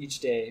almost each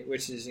day,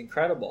 which is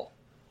incredible.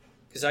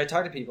 Because I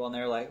talk to people, and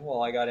they're like,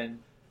 well, I got in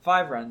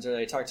 5 runs, or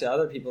they talk to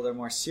other people that are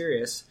more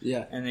serious,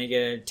 Yeah. and they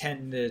get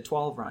 10 to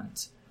 12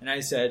 runs. And I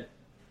said,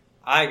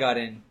 I got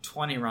in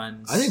 20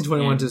 runs. I think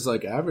 21 in- is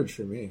like average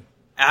for me.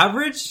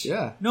 Average?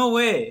 Yeah. No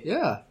way.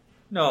 Yeah.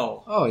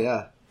 No. Oh,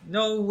 yeah.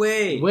 No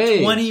way.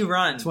 Way. 20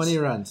 runs. 20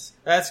 runs.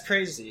 That's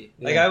crazy.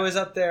 Like, Yeah. I was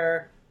up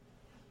there,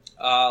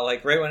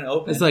 like, right when it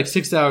opened. It's like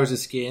 6 hours of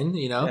skiing,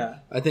 you know? Yeah.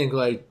 I think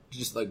like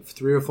just like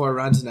 3 or 4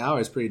 runs an hour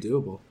is pretty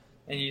doable.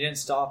 And you didn't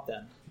stop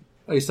then.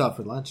 Oh, you stop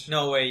for lunch.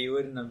 No way. You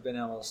wouldn't have been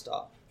able to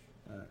stop.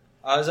 Alright.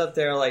 I was up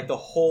there, like, the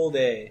whole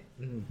day,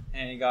 Mhm.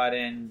 and he got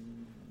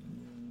in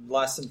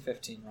less than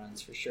 15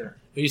 runs for sure.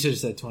 You should have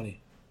said 20.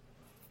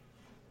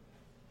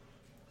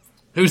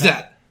 Who's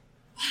that?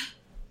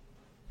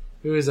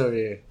 Who is over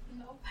here?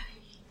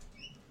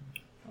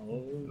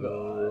 Oh, God.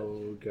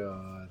 Oh,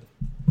 God.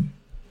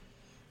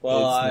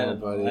 Well, It's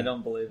nobody. I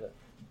don't believe it,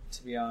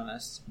 to be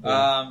honest.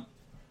 Yeah.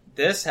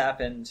 This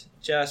happened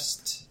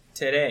just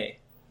today.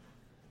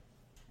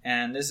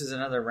 And this is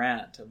another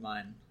rant of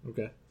mine.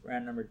 Okay.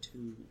 Rant number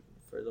 2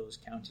 for those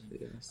counting.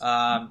 Yes.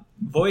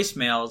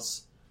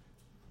 Voicemails,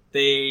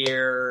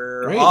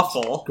 they're Great.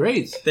 awful.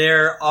 Great.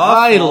 They're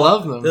awful. I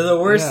love them. They're the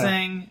worst Yeah.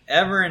 thing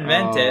ever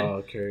invented.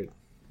 Oh, Kurt.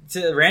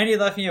 Randy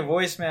left me a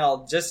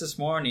voicemail just this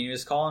morning. He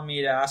was calling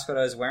me to ask what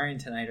I was wearing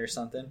tonight or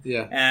something.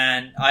 Yeah.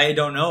 And I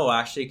don't know,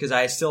 actually, because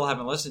I still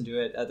haven't listened to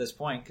it at this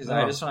point, because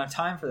I Oh. just don't have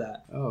time for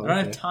that. Oh, I don't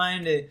have okay.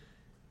 time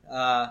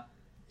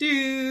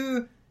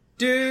to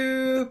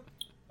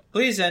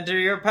please enter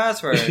your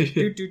password.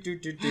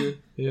 do.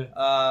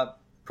 Yeah.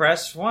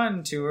 Press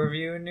 1 to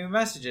review new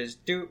messages.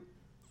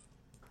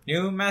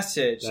 New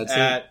message That's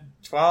at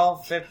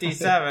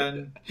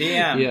 12:57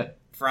 p.m. Yeah.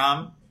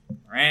 from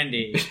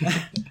Randy.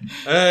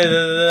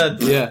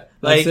 Yeah.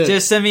 Like, that's it.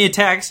 just send me a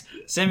text.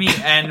 Send me,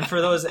 and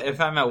for those, if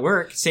I'm at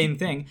work, same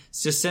thing.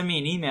 Just send me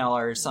an email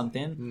or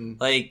something.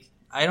 Like,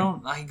 I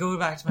go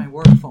back to my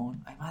work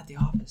phone. I'm at the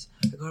office.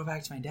 I go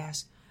back to my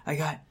desk. I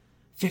got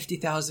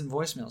 50,000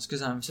 voicemails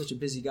because I'm such a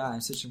busy guy.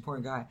 I'm such an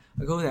important guy.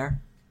 I go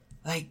there.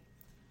 Like,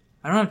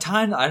 I don't have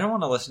time. I don't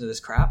want to listen to this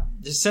crap.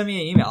 Just send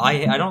me an email.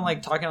 I don't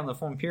like talking on the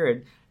phone,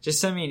 period. Just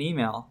send me an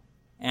email,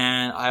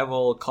 and I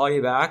will call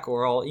you back,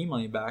 or I'll email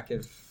you back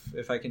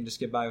if I can just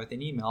get by with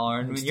an email.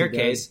 Or That's in your too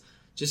bad. case,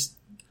 just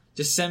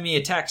send me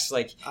a text.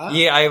 Like,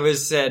 I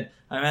said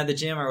I'm at the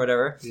gym or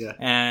whatever. Yeah.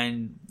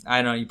 And I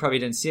don't know, you probably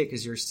didn't see it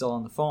because you were still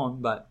on the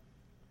phone, but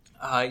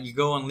you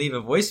go and leave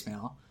a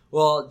voicemail.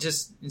 Well,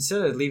 just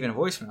instead of leaving a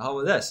voicemail, how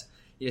about this?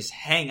 You just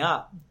hang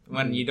up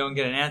when you don't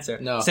get an answer.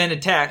 No, send a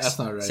text. that's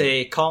not right.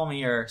 Say, call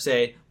me, or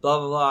say, blah,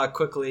 blah, blah,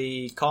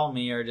 quickly call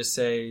me, or just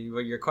say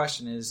what your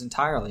question is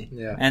entirely.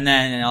 Yeah. And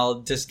then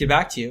I'll just get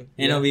back to you, and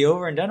Yeah. it'll be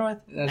over and done with.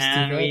 That's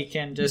and too bad. we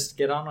can just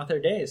get on with our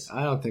days.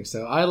 I don't think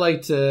so. I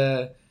like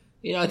to,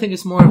 I think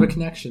it's more of a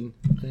connection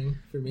thing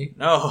for me.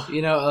 No.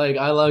 Like,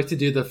 I like to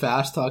do the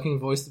fast talking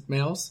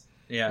voicemails.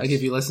 Yeah. Like,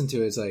 if you listen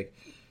to it, it's like,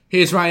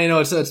 hey, it's Ryan.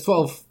 It's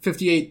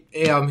 12:58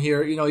 a.m.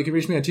 here. You can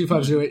reach me at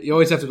 2508. You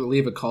always have to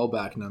leave a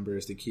callback number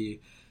is the key.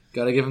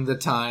 Got to give him the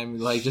time.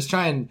 Like, just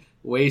try and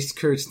waste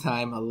Kurt's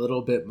time a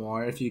little bit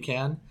more if you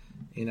can.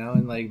 you know,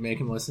 and like make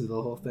him listen to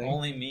the whole thing.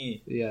 Only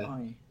me. Yeah,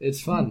 Only.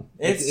 it's fun.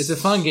 It's- It's a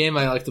fun game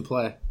I like to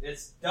play.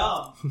 It's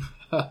dumb.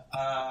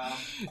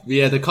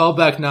 Yeah, the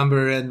callback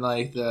number and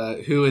like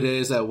the who it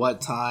is at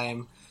what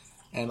time,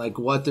 and like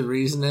what the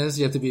reason is.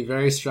 You have to be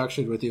very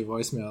structured with your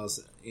voicemails.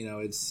 You know,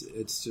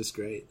 it's just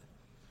great.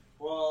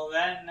 Well,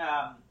 then,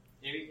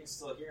 if you can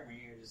still hear me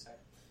here just a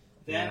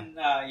second.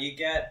 Then you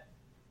get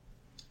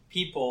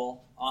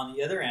people on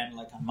the other end,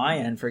 like on my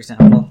end, for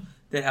example,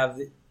 that have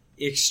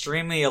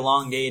extremely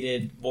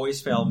elongated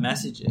voicemail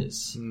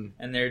messages,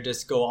 and they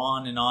just go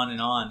on and on and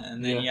on,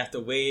 and then you have to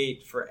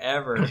wait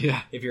forever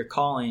if you're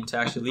calling to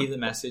actually leave the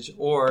message.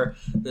 Or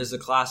there's the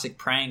classic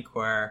prank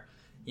where,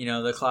 you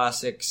know, the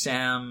classic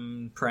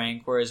Sam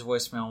prank where his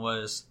voicemail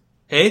was,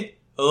 "Hey,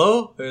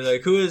 hello?" Or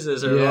like, "Who is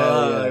this?" Or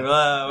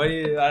what do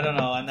you? I don't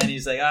know. And then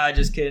he's like,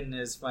 just kidding.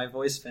 It's my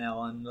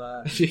voicemail. And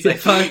it's like,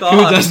 fuck Who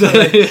off. does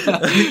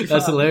that?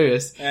 That's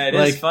hilarious. Yeah, it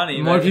like, is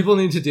funny. More but- people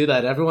need to do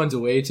that. Everyone's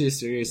way too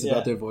serious Yeah.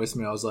 about their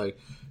voicemails. Like,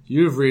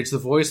 you've reached the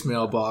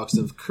voicemail box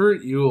of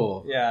Kurt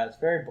Ewell. Yeah, it's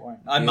very boring.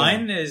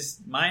 Mine. I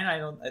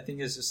think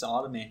is just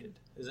automated,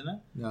 isn't it?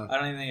 No, I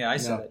don't even think I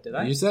said it. Did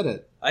I? You said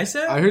it. I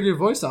said. I heard your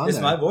voice on It's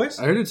there. my voice?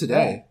 I heard it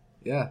today.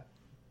 Yeah.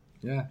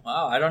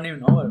 Wow, I don't even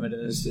know what it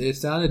is. It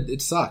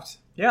sucked.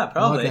 Yeah,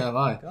 probably. I'm not gonna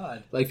lie.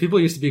 God, Like, people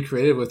used to be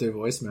creative with their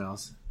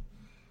voicemails.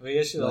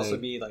 we should also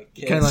Like, be like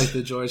kids. Kind of like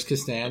the George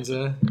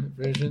Costanza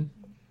version.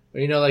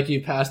 Where, you know, like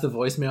you pass the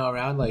voicemail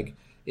around, like,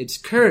 it's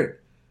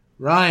Kurt,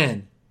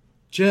 Ryan,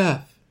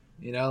 Jeff.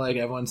 You know, like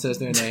everyone says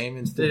their name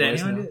instead Did of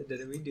anyone voicemail. do?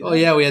 Did we do? Oh that?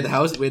 yeah, we had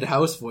house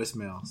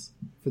voicemails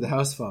for the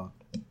house phone.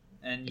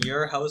 And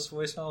your house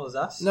voicemail was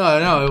us.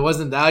 No, it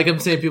wasn't that. Like, I'm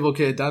saying people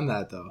could have done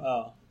that though.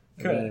 Oh,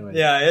 But good. anyway.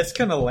 Yeah, it's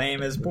kind of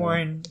lame. It's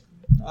boring.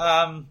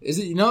 Is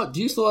it? You know?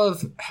 Do you still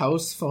have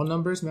house phone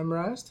numbers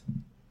memorized?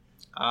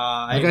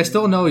 I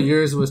still know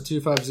yours was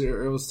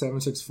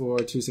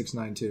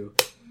 250-764-2692.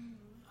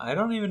 I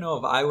don't even know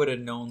if I would have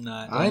known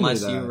that I knew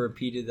unless that. you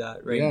repeated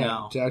that right Yeah,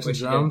 now. Jackson which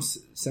you Drums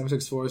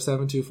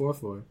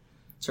 764-7244.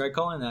 Try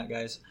calling that,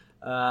 guys.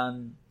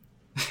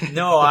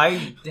 No,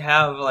 I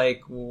have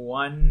like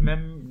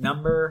one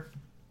number.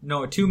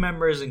 No, two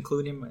numbers,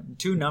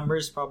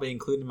 probably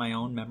including my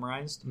own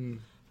memorized.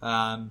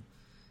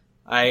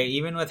 I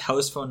even with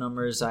house phone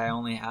numbers, I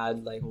only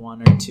had like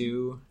one or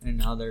two, and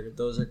now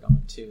those are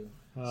gone too.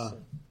 It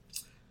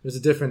was a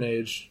different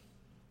age.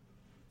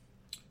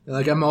 And,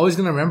 like, I'm always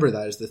gonna remember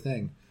that is the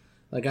thing.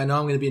 Like, I know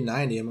I'm gonna be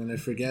 90. I'm gonna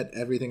forget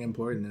everything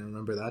important and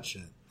remember that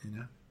shit. You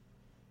know.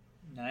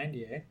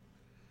 90, eh?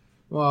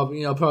 Well,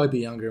 you know, I'll probably be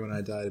younger when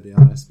I die, to be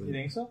honest. But, You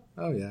think so?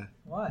 oh yeah.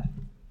 Why?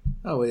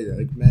 Oh wait,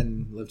 like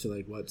men live to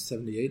like what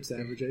 78's the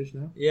average age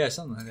now? Yeah,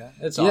 something like that.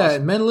 It's Yeah,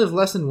 awesome. men live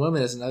less than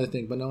women is another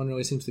thing, but no one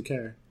really seems to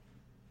care.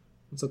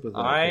 What's up with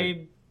that?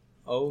 It's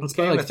It's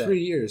about like with 3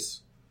 it.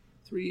 years.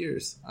 3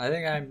 years. I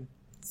think I'm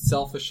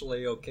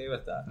selfishly okay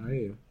with that Are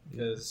you?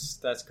 because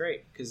that's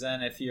great. Because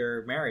then if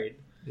you're married,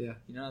 Yeah.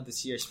 you don't have to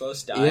see your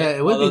spouse die. Yeah,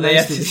 it would be Although they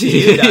nice have to to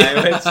see you die.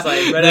 But it's like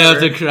They whatever. have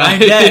to cry. I'm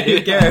dead.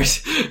 Who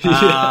cares?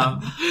 Yeah.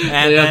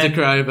 And They have to then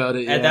cry about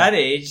it. Yeah. At that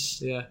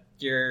age, Yeah.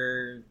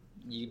 you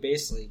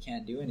basically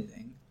can't do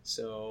anything.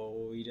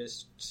 So we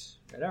just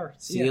whatever.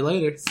 See you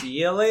later. See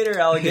you later,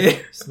 alligator.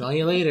 Smell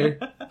you later.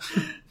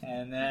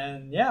 And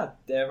then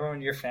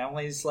everyone, your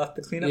family's left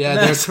to clean up. Yeah, the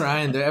they're mess.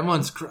 crying.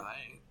 Everyone's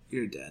crying.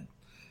 You're dead.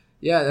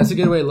 Yeah, that's a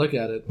good way to look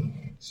at it.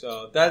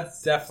 So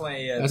that's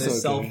definitely That's the okay.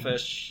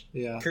 selfish,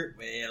 Yeah. Kurt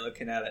way of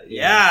looking at it.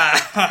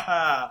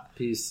 Yeah.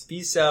 Peace.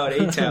 Peace out,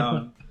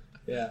 A-Town.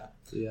 Yeah.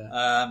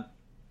 Yeah.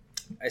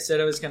 I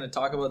said I was going to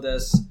talk about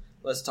this.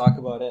 Let's talk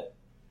about it.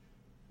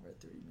 We're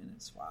at 30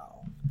 minutes.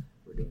 Wow.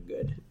 We're doing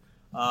good.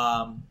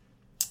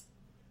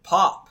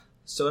 Pop.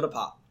 Soda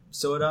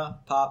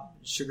pop,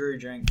 sugary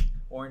drink,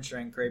 orange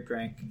drink, grape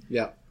drink.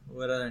 Yeah.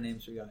 What other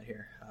names we got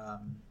here?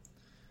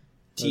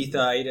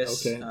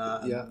 Teethitis.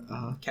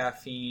 Yeah.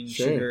 Caffeine,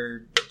 Sure.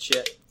 sugar,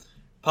 shit.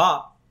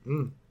 Pop.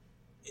 Mm.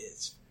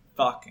 It's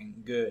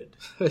fucking good.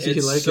 You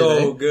It's like so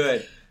it, eh?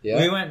 good.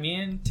 Yeah. Me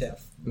and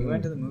Tiff, we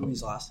went to the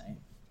movies last night,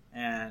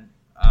 and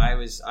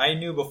I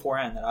knew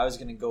beforehand that I was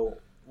going to go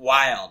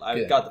wild. I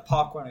Yeah. got the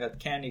popcorn, I got the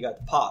candy, got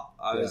the pop.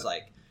 I was Yeah.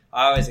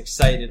 I was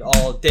excited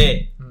all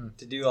day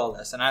to do all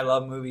this, and I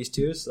love movies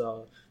too,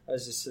 so that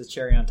was just the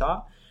cherry on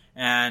top.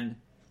 And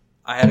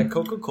I had a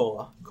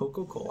Coca-Cola.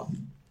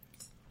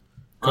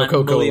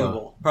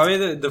 Unbelievable.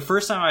 Probably the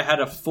first time I had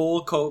a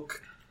full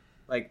Coke,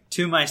 like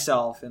to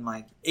myself in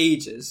like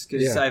ages,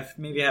 because Yeah. I've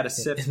maybe had a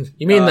sip.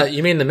 You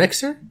mean the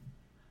mixer?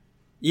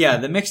 Yeah,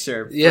 the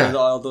mixer Yeah. for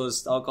all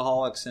those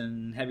alcoholics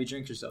and heavy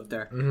drinkers out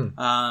there.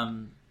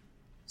 Mm-hmm.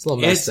 It's a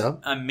little messed It's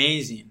up.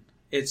 amazing.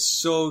 It's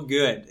so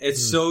good.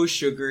 It's so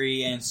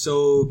sugary and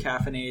so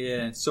caffeinated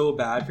and so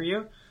bad for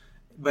you,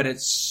 but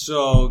it's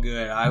so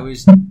good. I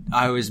was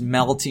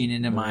melting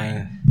into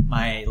my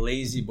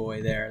lazy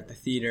boy there at the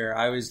theater.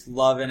 I was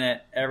loving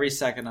it every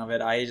second of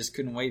it. I just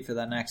couldn't wait for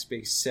that next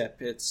big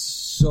sip. It's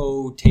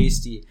so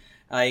tasty.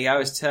 I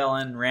was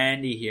telling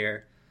Randy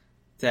here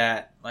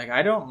that, like,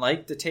 I don't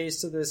like the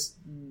taste of this.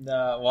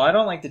 I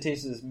don't like the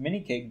taste of this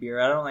mini keg beer.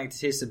 I don't like the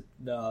taste of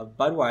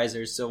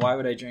Budweiser. So why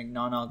would I drink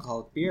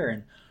non-alcoholic beer?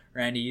 And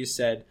Randy, you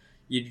said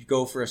you'd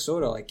go for a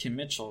soda like Kim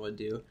Mitchell would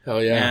do. Oh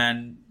yeah,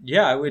 and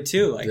yeah, I would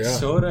too. Like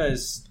soda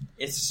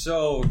it's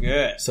so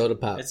good. Soda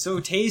pop. It's so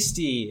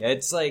tasty.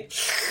 It's like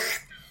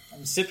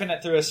I'm sipping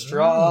it through a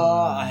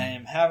straw. I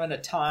am having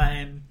a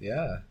time.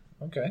 Yeah.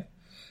 Okay.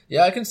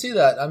 Yeah, I can see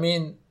that. I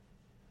mean,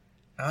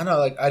 I don't know.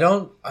 Like, I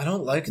don't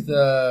like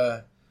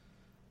the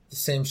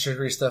same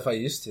sugary stuff I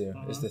used to.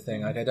 Is the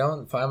thing. Like, I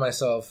don't find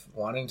myself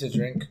wanting to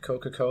drink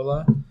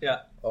Coca-Cola. Yeah.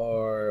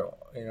 Or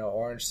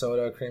orange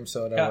soda, cream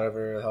soda,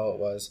 whatever the hell it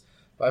was.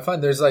 But I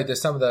find there's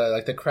some of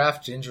the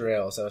craft ginger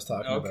ales I was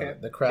talking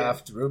about. The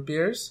craft root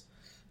beers.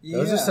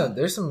 Those are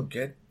there's some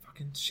good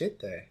fucking shit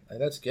there. Like,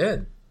 that's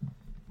good.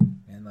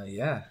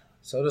 And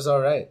soda's all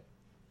right.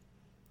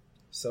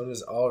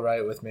 Soda's all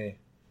right with me.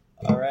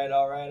 All right.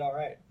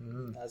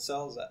 That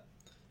sells it.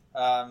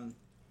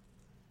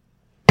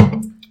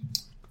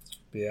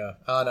 Yeah.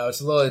 I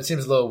don't know. It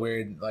seems a little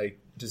weird, like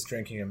just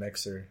drinking a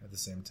mixer at the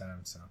same time.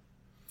 So.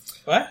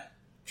 What?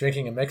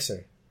 Drinking a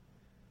mixer,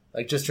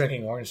 like just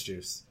drinking orange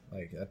juice.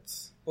 Like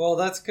that's. Well,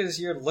 that's because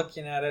you're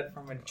looking at it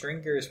from a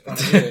drinker's point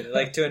of view.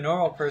 Like to a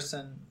normal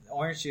person,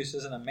 orange juice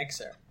isn't a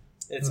mixer.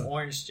 It's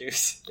orange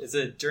juice. It's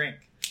a drink.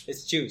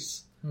 It's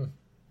juice.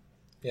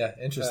 Yeah,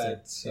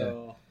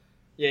 interesting.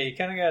 Yeah, you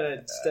kind of got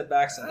to step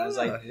back sometimes.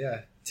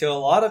 To a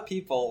lot of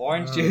people,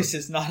 orange juice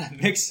is not a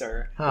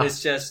mixer.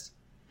 It's just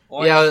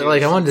orange juice.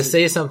 Like I wanted to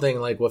say something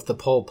like with the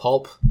whole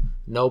pulp,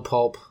 no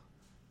pulp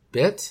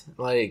bit.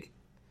 Like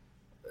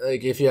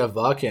if you have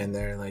vodka in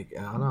there, like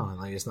I don't know,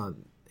 like it's not.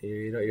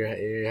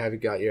 You have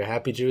got your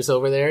happy juice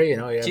over there.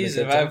 Jeez,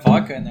 if I have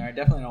vodka in there, I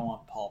definitely don't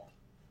want pulp.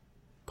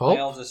 Pulp?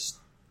 I'll just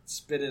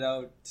spit it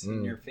out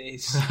in your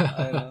face.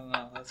 I don't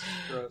know. That's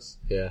gross.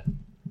 Yeah.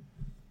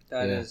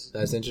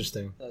 That's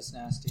interesting. That's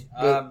nasty.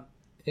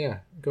 Yeah,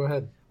 go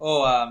ahead.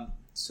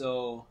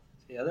 So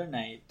the other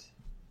night,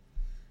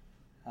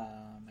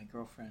 my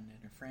girlfriend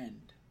and her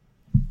friend,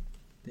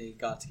 they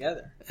got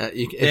together.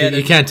 You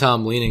can't tell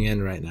I'm leaning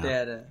in right now.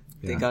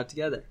 They got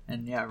together,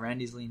 and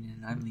Randy's leaning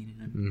in, I'm leaning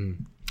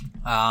in.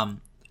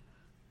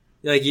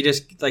 Like you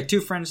just like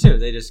two friends too.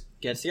 They just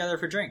get together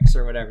for drinks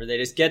or whatever. They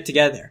just get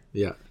together.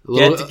 Yeah,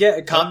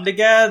 come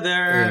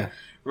together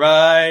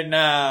right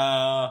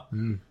now.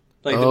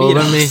 Like the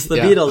Beatles. The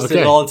Beatles did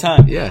it all the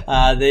time.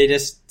 Yeah. They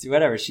just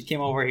whatever. She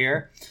came over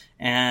here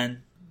and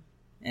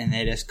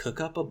they just cook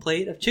up a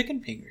plate of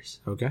chicken fingers.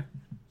 Okay.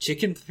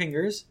 Chicken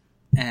fingers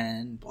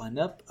and blend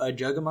up a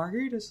jug of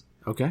margaritas.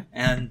 Okay.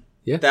 And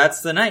that's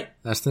the night.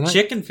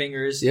 Chicken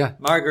fingers,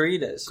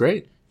 margaritas.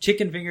 Great.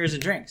 Chicken fingers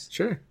and drinks.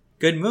 Sure.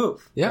 Good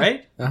move. Yeah.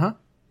 Right? Uh-huh.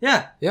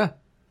 Yeah. Yeah.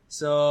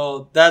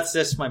 So that's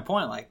just my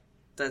point. Like,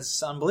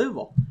 that's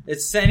unbelievable.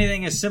 It's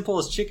anything as simple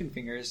as chicken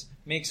fingers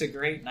makes a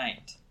great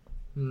night.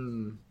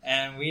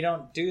 And we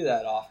don't do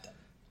that often.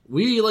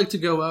 We like to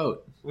go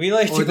out. We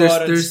like to go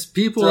out. There's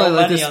people that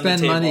like to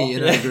spend money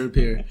in our group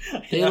here.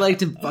 They like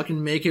to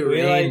fucking make it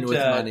rain with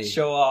money.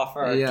 Show off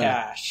our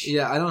cash.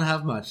 Yeah, I don't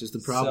have much. Is the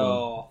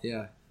problem.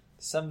 So,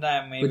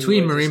 sometime maybe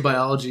between marine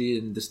biology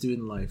and the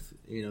student life,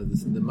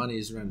 the money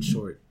is run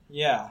short.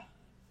 Yeah.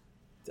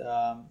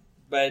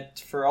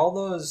 But for all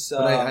those,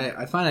 but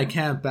I find I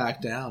can't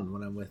back down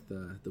when I'm with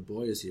the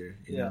boys here.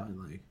 You know, and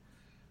like,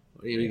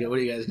 what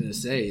are you guys gonna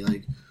say?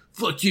 Like,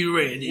 fuck you,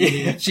 Randy,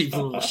 you cheap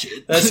little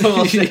shit. That's what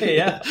we'll say.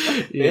 Yeah,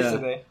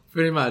 basically,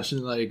 pretty much.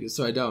 And like,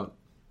 so I don't.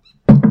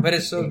 But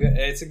it's so good.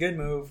 It's a good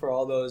move for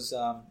all those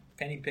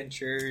penny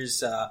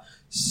pinchers,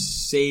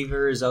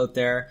 savers out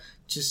there.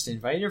 Just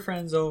invite your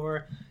friends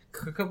over.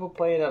 Cook up a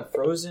plate of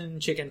frozen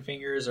chicken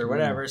fingers or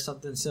whatever,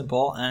 something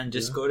simple, and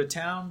just go to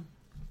town.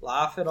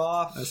 Laugh it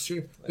off. That's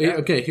true.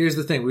 Okay, here's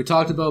the thing. We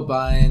talked about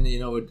buying,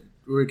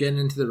 we're getting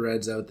into the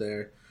reds out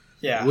there.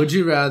 Yeah. Would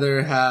you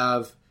rather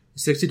have a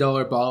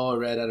 $60 bottle of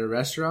red at a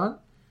restaurant,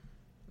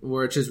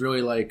 which is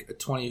really like a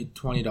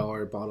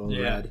 $20 bottle of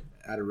red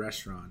at a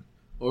restaurant?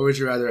 Or would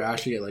you rather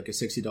actually get like a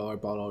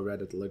 $60 bottle of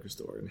red at the liquor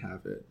store and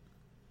have it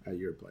at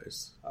your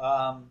place?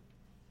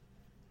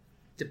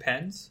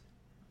 Depends.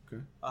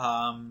 Okay.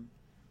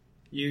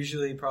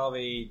 Usually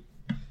probably,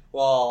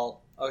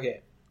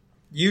 okay.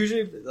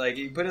 Usually, like,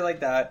 you put it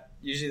like that,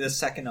 usually the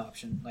second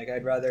option. Like,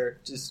 I'd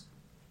rather just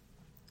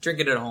drink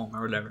it at home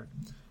or whatever.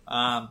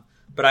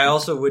 But I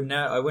also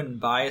wouldn't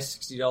buy a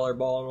 $60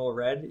 bottle of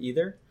red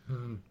either.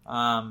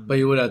 But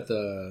you would at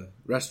the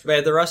restaurant? But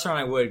at the restaurant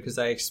I would, because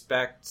I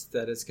expect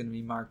that it's going to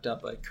be marked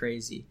up like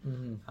crazy.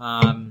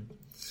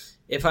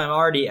 If I'm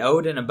already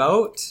out and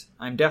about,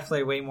 I'm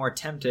definitely way more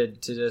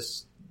tempted to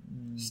just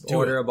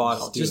order a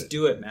bottle. Just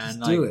do it, man.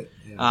 Just do it.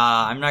 Yeah.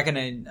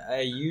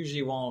 I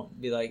usually won't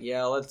be like,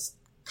 let's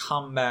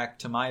come back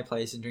to my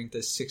place and drink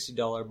this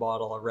 $60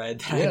 bottle of red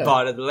that I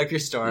bought at the liquor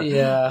store.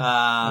 Yeah,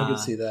 I could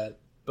see that.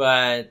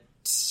 But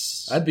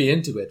I'd be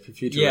into it for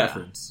future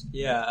reference.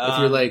 Yeah. If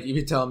you're like, if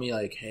you tell me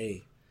like,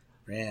 hey,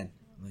 Rand,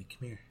 like,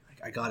 come here.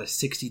 Like, I got a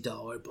 $60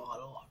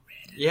 bottle of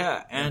red.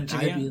 Yeah, and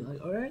I'd be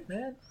like, all right,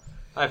 man.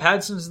 I've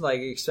had some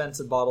like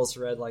expensive bottles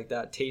of red like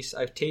that.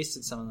 I've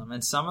tasted some of them,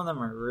 and some of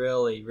them are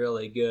really,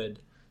 really good.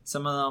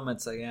 Some of them,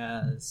 it's like,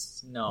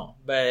 no.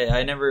 But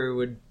I never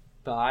would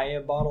buy a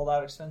bottle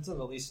that expensive,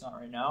 at least not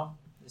right now.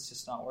 It's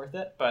just not worth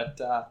it. But,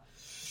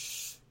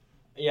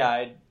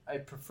 I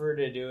prefer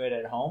to do it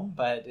at home.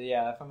 But,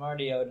 yeah, if I'm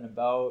already out and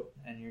about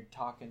and you're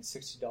talking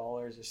 $60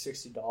 or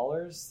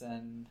 $60,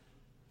 then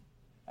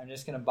I'm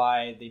just going to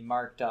buy the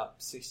marked up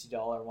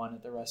 $60 one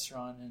at the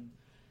restaurant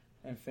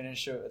and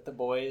finish it with the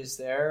boys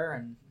there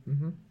and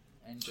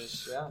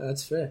just, yeah.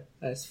 That's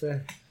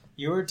fair.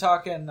 You were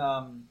talking...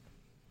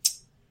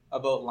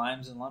 about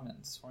limes and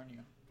lemons, weren't you,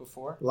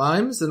 before?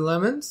 Limes and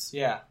lemons?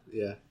 Yeah.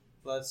 Yeah.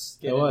 Let's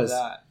get into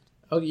that.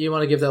 Okay, you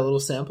want to give that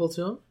little sample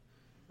to him?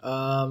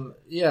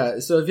 Yeah,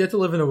 so if you had to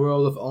live in a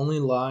world of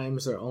only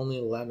limes or only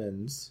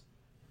lemons...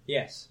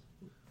 Yes.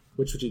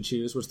 Which would you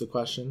choose, was the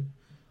question.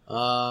 What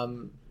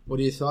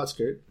are your thoughts,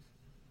 Kurt?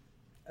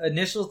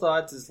 Initial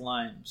thoughts is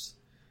limes.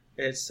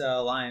 It's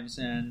limes,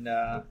 and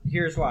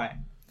here's why.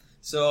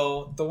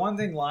 So the one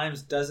thing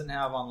limes doesn't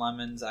have on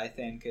lemons, I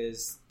think,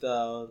 is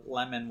the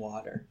lemon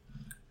water.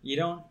 You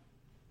don't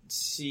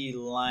see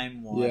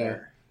lime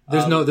water.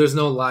 Yeah. There's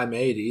no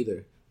limeade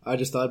either. I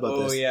just thought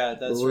about this. Oh yeah,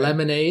 that's right.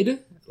 Lemonade,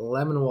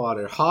 lemon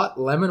water, hot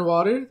lemon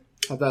water.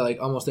 Have that like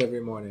almost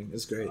every morning.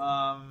 It's great.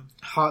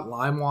 Hot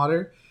lime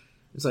water.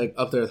 It's like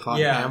up there with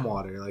hot ham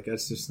water. Like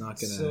that's just not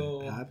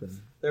gonna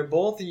happen. They're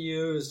both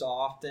used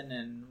often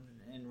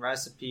in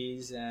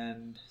recipes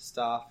and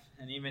stuff,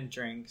 and even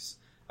drinks.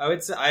 I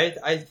would say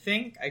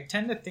I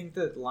tend to think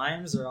that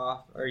limes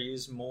are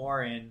used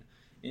more in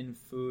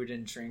food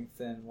and drink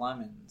than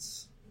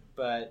lemons,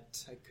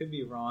 but I could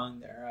be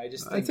wrong there.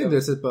 I think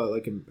this is about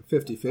like a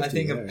 50-50. I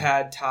think of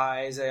pad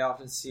thais. I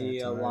often see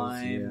a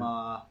lime.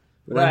 Yeah.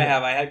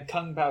 I had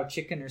kung pao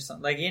chicken or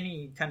something, like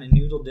any kind of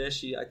noodle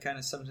dish. I kind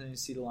of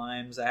sometimes see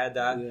limes. I had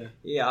that.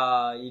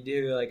 Yeah, you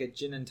do like a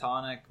gin and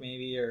tonic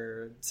maybe,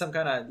 or some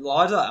kind of. A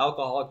lot of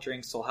alcoholic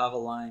drinks will have a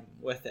lime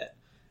with it,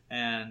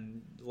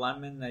 and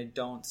lemon. I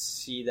don't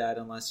see that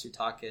unless you're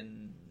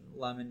talking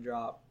lemon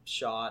drop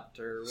shot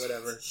or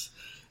whatever.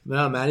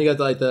 No, man, you got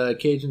like the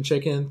Cajun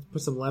chicken.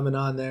 Put some lemon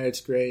on there.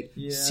 It's great.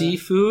 Yeah.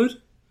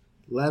 Seafood,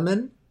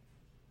 lemon,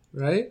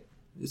 right?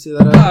 You see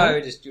that? I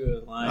would just do it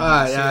with lime.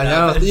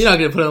 You're not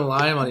gonna put a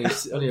lime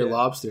on your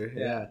lobster.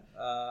 Yeah.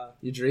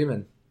 You're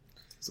dreaming.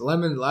 So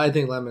I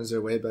think lemons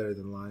are way better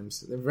than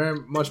limes. They're very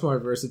much more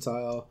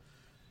versatile.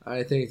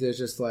 I think they're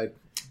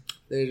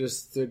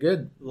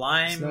good.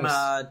 Lime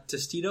nice.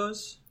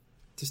 Tostitos.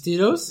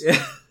 Tostitos?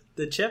 Yeah.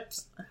 The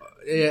chips.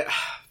 Yeah,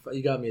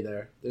 you got me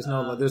there. There's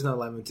no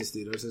lemon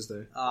Tostitos, is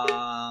there?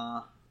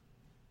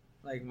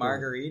 Like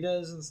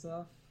margaritas and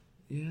stuff.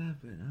 Yeah,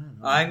 but I don't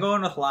know. I'm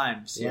going with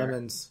limes.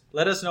 Lemons.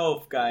 Let us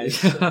know,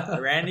 guys.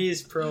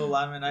 Randy's pro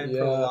lemon. I'm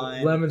pro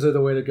lime. Lemons are the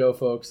way to go,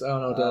 folks. I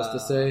don't know what else to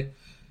say.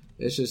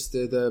 It's just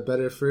they're the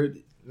better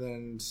fruit,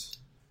 and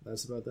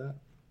that's about that.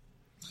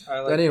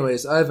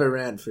 Anyways, I have a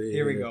rant for you.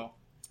 Here we go.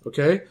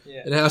 Okay?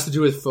 Yeah. It has to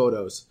do with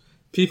photos.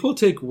 People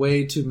take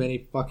way too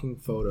many fucking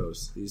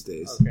photos these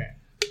days. Okay.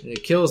 And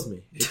it kills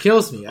me.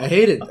 I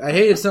hate it. I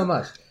hate it so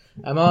much.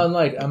 I'm on a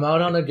hike.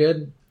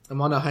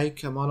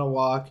 I'm on a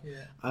walk.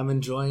 Yeah. I'm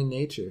enjoying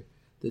nature.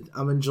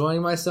 I'm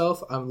enjoying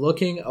myself. I'm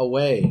looking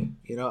away.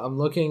 I'm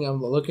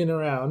looking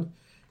around,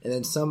 and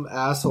then some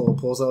asshole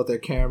pulls out their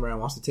camera and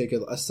wants to take a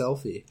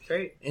selfie.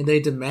 Great. And they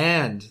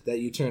demand that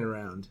you turn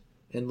around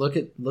and look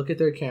at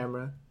their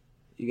camera.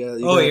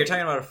 You're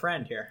talking about a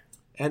friend here.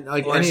 And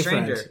like or any a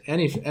stranger.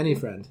 Friend. Any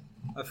friend.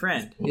 A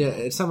friend. Yeah,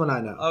 it's someone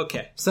I know.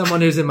 Okay. Someone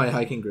who's in my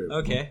hiking group.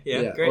 Okay.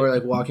 Yeah. Great. Or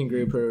like walking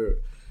group or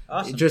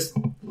awesome. Just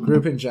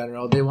group in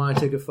general. They want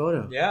to take a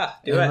photo. Yeah.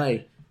 Do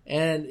it.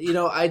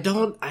 I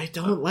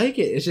don't like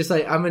it. It's just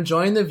like I'm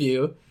enjoying the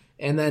view,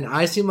 and then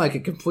I seem like a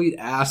complete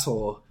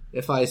asshole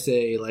if I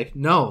say like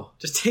no.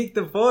 Just take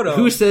the photo.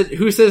 Who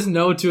says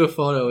no to a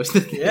photo is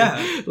the thing.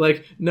 Yeah.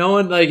 Like no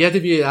one, like you have to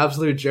be an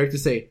absolute jerk to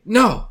say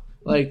no.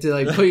 Like to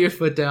like put your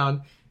foot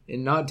down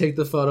and not take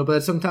the photo.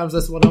 But sometimes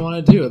that's what I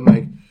want to do.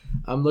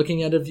 I'm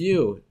looking at a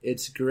view.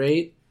 It's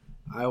great.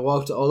 I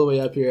walked all the way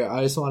up here.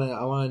 I want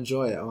to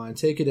enjoy it. I want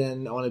to take it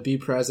in. I want to be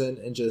present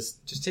and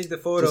just take the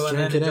photo and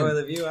then enjoy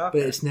the view after.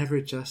 But it's never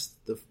just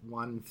the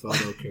one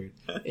photo, Kurt.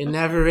 It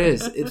never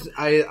is.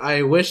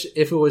 I wish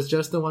if it was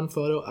just the one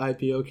photo, I'd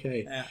be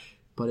okay. Yeah.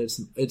 But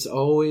it's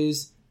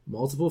always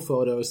multiple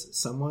photos.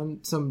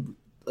 Some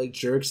like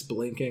jerks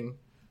blinking.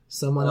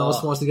 Someone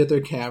else wants to get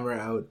their camera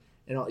out,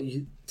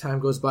 and time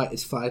goes by.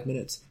 It's 5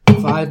 minutes.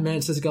 5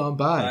 minutes has gone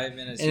by. 5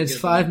 minutes. And it's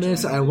 5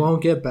 minutes I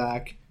won't get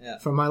back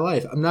from my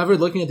life. I'm never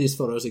looking at these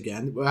photos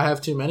again. I have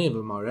too many of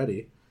them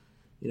already.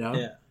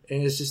 Yeah.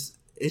 And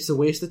it's a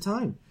waste of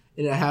time.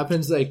 And it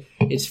happens like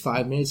it's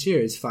 5 minutes here,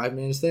 it's 5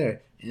 minutes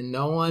there, and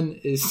no one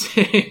is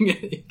saying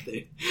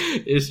anything.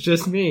 It's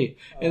just me,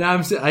 and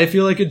I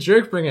feel like a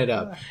jerk bringing it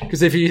up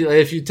because if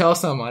you tell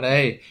someone,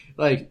 hey,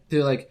 like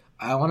they're like,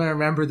 I want to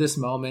remember this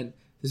moment.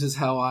 This is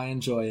how I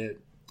enjoy it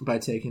by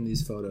taking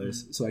these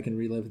photos, so I can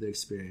relive the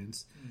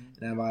experience.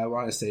 And if I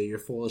want to say you're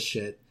full of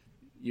shit,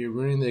 you're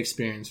ruining the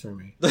experience for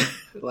me.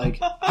 Like,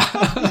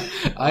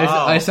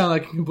 I sound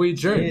like a complete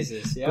jerk.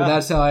 Jesus, yeah.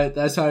 But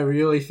that's how I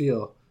really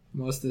feel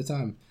most of the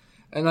time.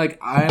 And like,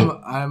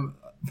 I'm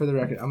for the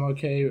record, I'm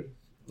okay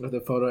with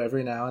a photo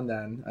every now and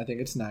then. I think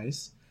it's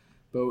nice.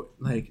 But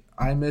like,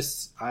 I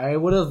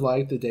would have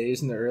liked the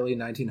days in the early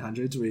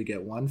 1900s where you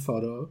get one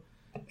photo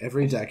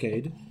every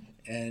decade,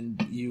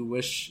 and you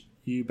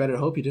better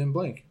hope you didn't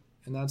blink,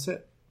 and that's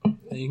it.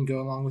 And you can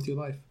go along with your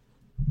life.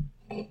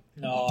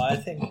 No, I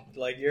think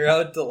like you're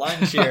out to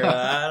lunch here.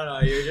 I don't know.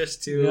 You're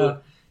just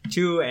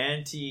too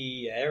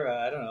anti-era.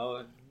 I don't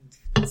know.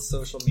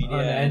 Social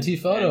media,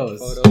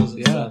 anti-photos,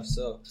 and stuff.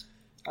 So,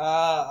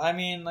 I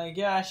mean, like,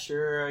 yeah,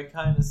 sure. I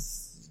kind of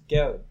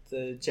get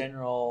the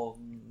general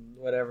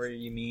whatever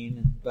you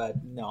mean,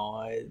 but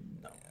no.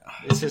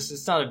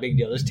 It's not a big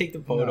deal. Just take the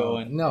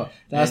photo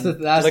that's the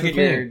look the at your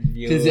thing.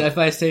 view. Because if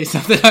I say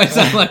something, I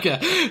sound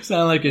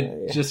like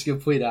a just a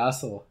complete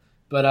asshole.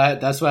 But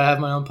that's what I have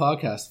my own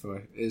podcast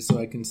for, is so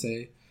I can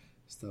say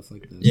stuff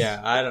like this.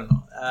 Yeah, I don't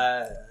know.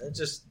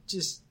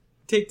 Just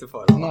take the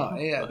photo. No,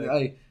 yeah,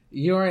 like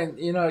you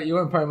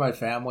weren't part of my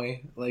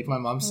family, like my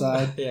mom's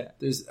side. Yeah.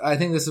 I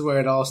think this is where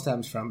it all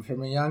stems from.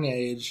 From a young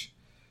age,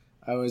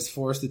 I was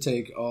forced to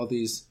take all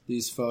these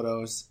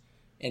photos,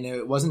 and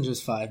it wasn't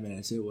just 5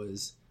 minutes. It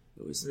was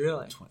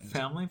really 20,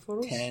 family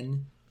photos.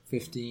 10,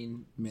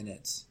 15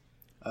 minutes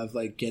of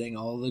like getting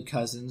all the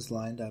cousins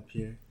lined up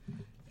here.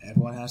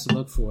 Everyone has to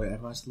look for it.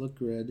 Everyone has to look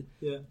good.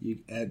 Yeah. You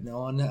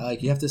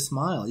have to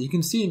smile. You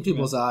can see in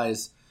people's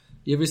eyes.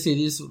 You ever see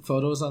these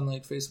photos on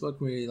like Facebook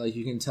where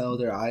you can tell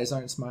their eyes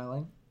aren't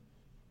smiling?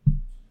 Do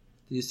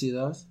you see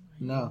those?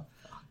 No.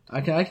 I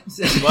can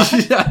see.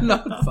 What? No,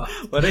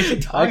 what are you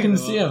talking I can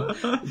about? see them.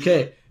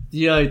 Okay.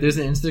 There's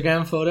an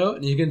Instagram photo,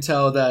 and you can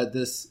tell that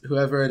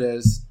whoever it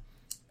is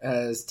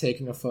has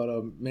taken a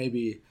photo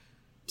maybe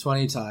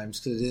 20 times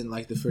because it didn't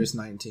like the first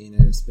 19,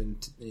 and it's been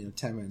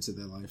 10 minutes of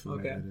their life or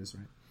whatever it is,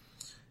 right?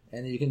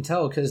 And you can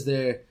tell because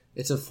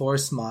it's a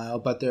forced smile,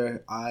 but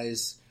their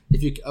eyes.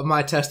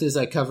 My test is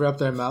I cover up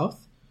their mouth.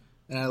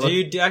 And I look, do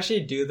you actually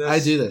do this? I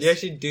do this. You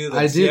actually do this.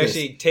 I do you this.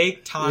 actually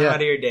take time out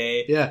of your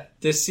day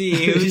to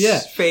see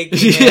who's faking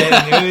it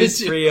and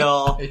who's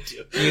real.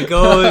 You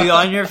go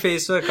on your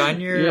Facebook,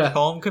 on your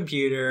home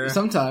computer.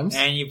 Sometimes.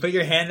 And you put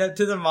your hand up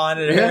to the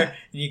monitor and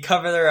you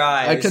cover their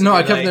eyes.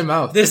 I cover their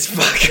mouth. This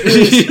fucker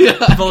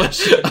is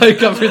bullshit. I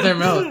cover their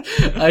mouth.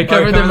 I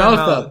cover their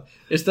mouth up.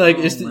 It's like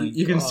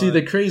you can see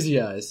the crazy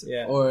eyes.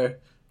 Yeah. Or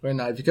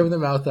not. If you cover their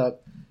mouth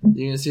up,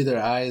 you can see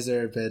their eyes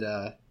are a bit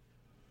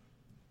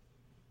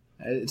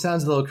it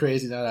sounds a little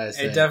crazy now that I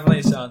say it. It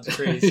definitely sounds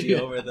crazy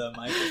over the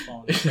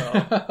microphone. So.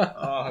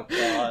 Oh,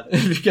 God.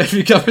 If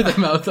you cover their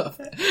mouth up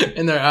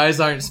and their eyes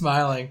aren't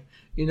smiling,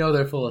 you know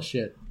they're full of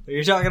shit.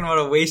 You're talking about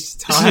a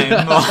waste of time.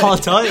 Well, I'll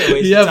tell you a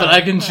waste of time. But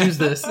I can choose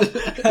this.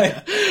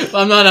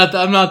 I'm not at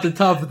the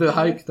top of the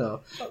hike,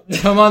 though.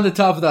 If I'm on the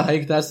top of the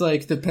hike, that's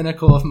like the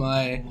pinnacle of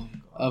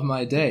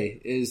my day,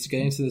 is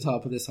getting to the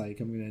top of this hike.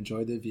 I'm going to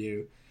enjoy the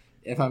view.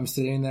 If I'm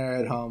sitting there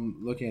at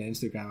home looking at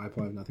Instagram, I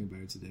probably have nothing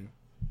better to do.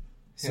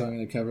 So I'm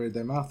going to cover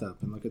their mouth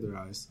up and look at their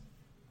eyes.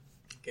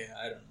 Okay,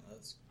 I don't know.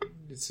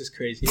 It's just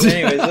crazy.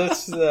 Anyways,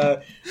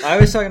 I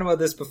was talking about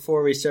this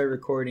before we started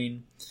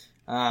recording,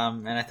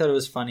 and I thought it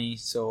was funny,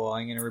 so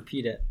I'm going to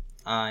repeat it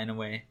in a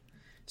way.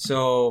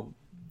 So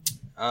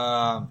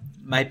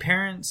my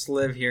parents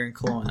live here in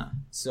Kelowna,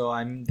 so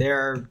I'm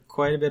there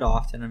quite a bit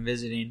often. I'm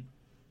visiting.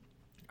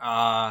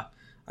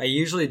 I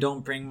usually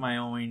don't bring my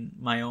own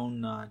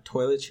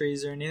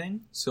toiletries or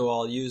anything, so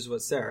I'll use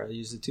what's there. I'll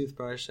use the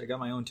toothbrush. I got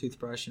my own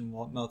toothbrush and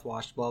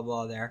mouthwash, blah,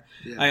 blah, there.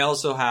 Yeah. I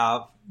also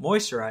have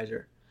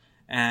moisturizer,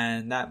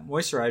 and that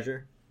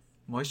moisturizer,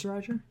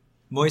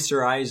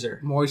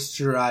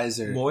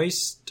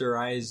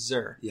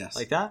 yes,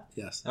 like that?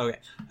 Yes. Okay,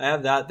 I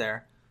have that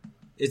there.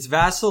 It's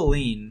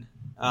Vaseline,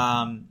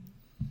 and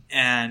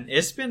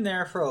it's been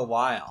there for a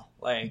while,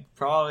 like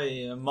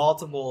probably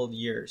multiple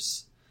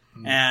years,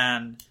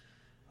 and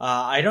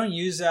I don't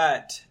use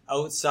that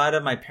outside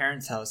of my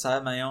parents' house. I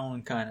have my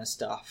own kind of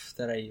stuff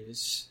that I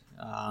use.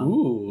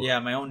 Ooh. Yeah,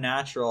 my own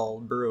natural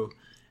brew.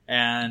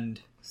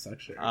 And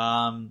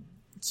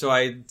so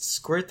I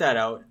squirt that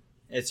out.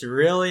 It's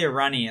really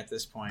runny at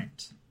this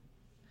point.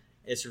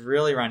 It's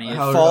really runny. It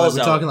falls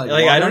out. Talking like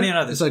I don't even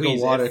have to it's squeeze. Like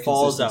a water it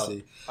falls out.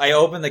 I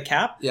open the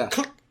cap.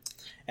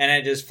 And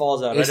it just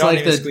falls out. It's I don't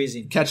like even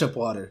squeezing. Ketchup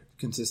water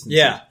consistency.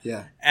 Yeah.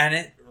 And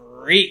it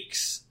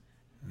reeks.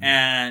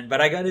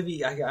 But I gotta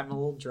be. I'm a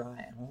little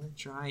dry. I'm a little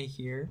dry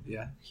here.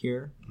 Yeah.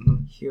 Here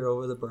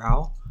over the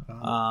brow.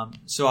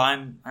 So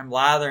I'm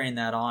lathering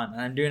that on,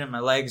 and I'm doing it in my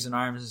legs and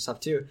arms and stuff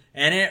too.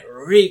 And it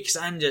reeks.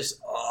 I'm just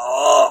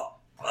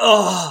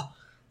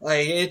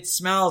like it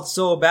smelled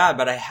so bad,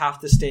 but I have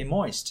to stay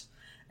moist.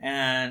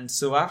 And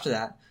so after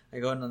that, I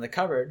go into the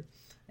cupboard,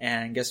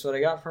 and guess what I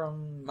got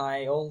from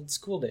my old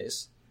school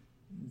days?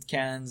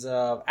 Cans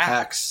of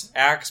Axe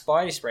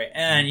body spray.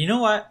 And you know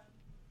what?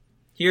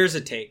 Here's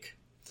a take.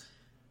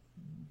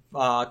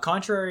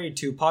 Contrary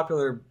to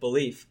popular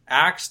belief,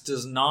 Axe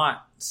does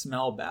not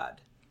smell bad.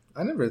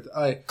 I never.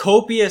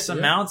 Copious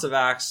amounts of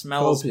Axe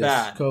smells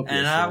bad, Copious,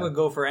 and I yeah. would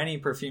go for any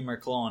perfume or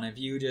cologne. If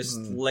you just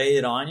lay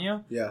it on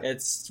you,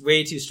 it's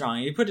way too strong.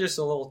 You put just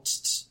a little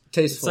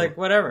tasteful. It's like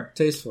whatever.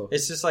 Tasteful.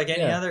 It's just like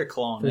any other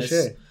cologne. For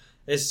sure.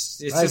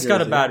 It's I just agree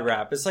got a with you. bad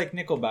rap. It's like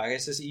Nickelback.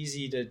 It's just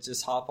easy to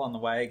just hop on the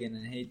wagon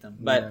and hate them.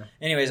 But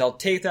anyways, I'll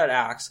take that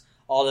Axe.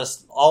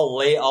 I'll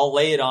lay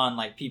it on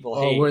like people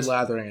hate. Oh, we're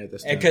lathering it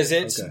this time. Because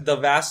the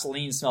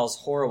Vaseline smells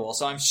horrible.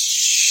 So I'm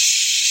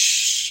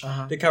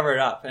to cover it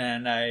up.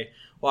 And I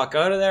walk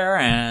out of there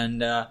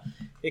and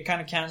it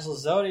kind of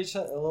cancels out a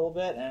little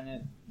bit and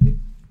it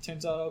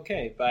turns out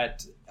okay.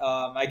 But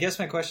I guess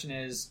my question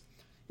is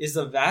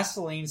the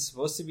Vaseline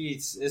supposed to be...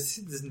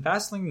 Does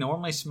Vaseline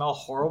normally smell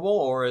horrible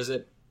or is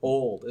it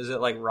old? Is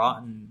it like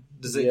rotten?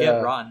 Does it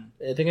get rotten?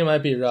 I think it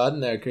might be rotten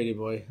there, Crazy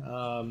Boy.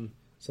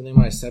 Something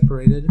might have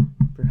separated,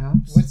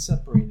 perhaps. What's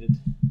separated?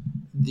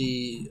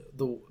 The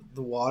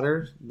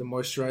water, the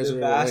moisturizer,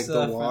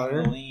 the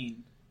water. from the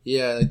lean.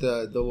 Yeah, like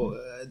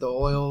the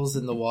oils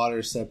and the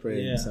water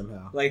separated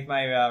somehow. Like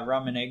my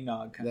rum and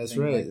eggnog kind That's of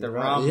thing. right. Like the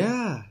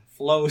rum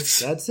floats.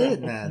 That's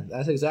it, man.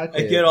 That's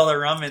exactly I get all the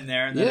rum in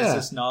there and then it's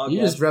just nog.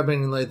 You're just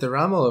rubbing like the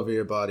rum all over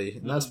your body.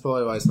 And that's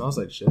probably why it smells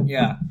like shit.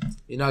 Yeah.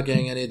 You're not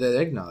getting any of that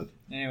eggnog.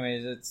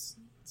 Anyways,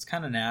 it's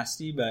kind of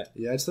nasty, but...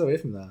 Yeah, I'd stay away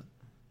from that.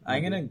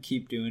 I'm going to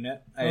keep doing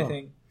it, I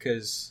think,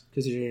 because...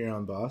 Because you're your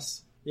own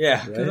boss.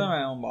 Yeah, because I'm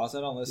my own boss. I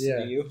don't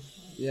listen to you.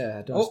 Yeah,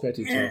 I don't expect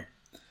you to.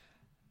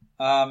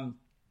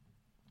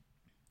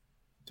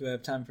 Do I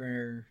have time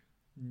for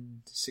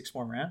 6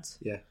 more rants?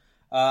 Yeah.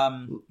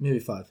 Maybe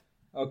 5.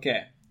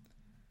 Okay.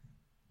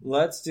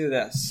 Let's do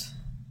this.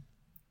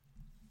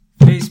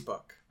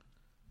 Facebook.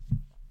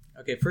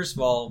 Okay, first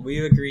of all,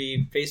 we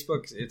agree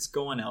Facebook, it's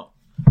going out.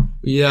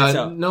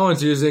 Yeah, no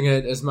one's using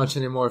it as much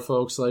anymore,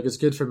 folks. Like, it's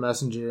good for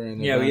Messenger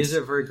and we use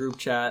it for a group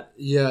chat.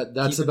 Yeah,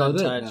 that's about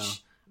it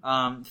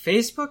now.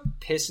 Facebook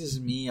pisses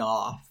me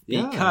off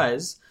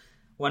because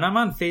when I'm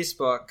on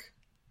Facebook,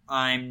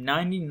 I'm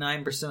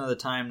 99% of the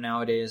time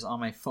nowadays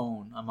on my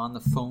phone. I'm on the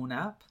phone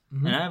app,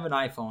 and I have an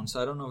iPhone,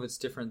 so I don't know if it's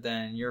different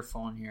than your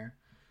phone here.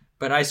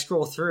 But I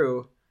scroll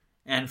through,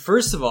 and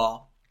first of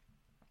all,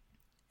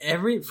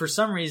 for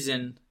some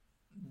reason,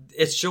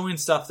 it's showing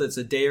stuff that's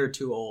a day or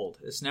two old.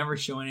 It's never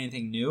showing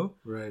anything new.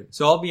 Right.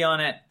 So I'll be on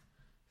it.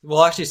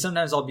 Well, actually,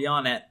 sometimes I'll be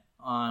on it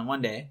on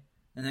one day,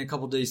 and then a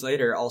couple days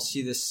later, I'll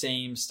see the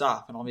same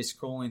stuff, and I'll be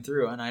scrolling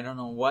through, and I don't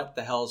know what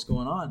the hell is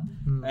going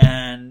on.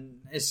 And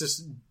it's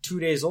just 2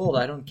 days old.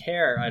 I don't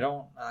care. I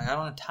don't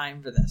have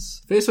time for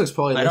this. Facebook's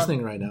probably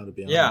listening right now, to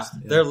be honest. Yeah,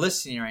 they're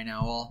listening right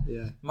now. Well,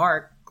 yeah.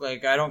 Mark,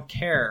 like, I don't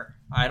care.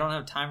 I don't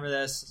have time for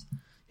this.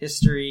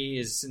 History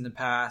is in the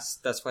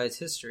past. That's why it's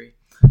history.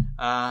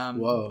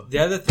 Whoa. The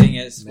other thing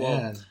is,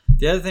 Man.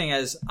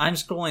 I'm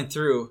scrolling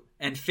through,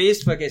 and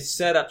Facebook is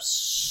set up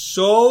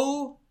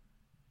so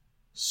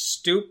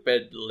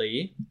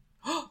stupidly.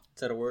 Is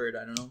that a word?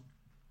 I don't know.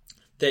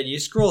 That you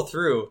scroll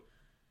through,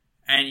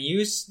 and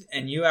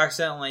you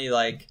accidentally,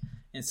 like,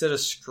 instead of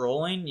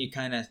scrolling, you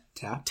kind of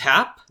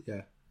tap.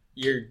 Yeah.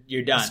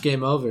 You're done. It's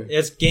game over.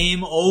 It's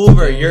game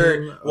over.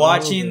 You're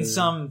watching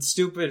some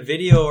stupid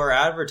video or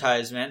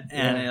advertisement,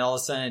 and then all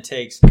of a sudden it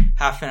takes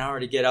half an hour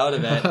to get out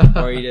of it,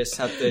 or you just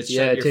have to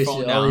shut your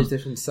phone down. All these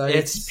different sites.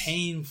 It's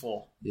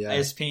painful. Yeah,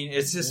 it's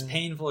just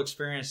painful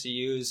experience to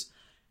use,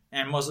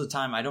 and most of the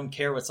time I don't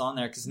care what's on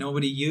there because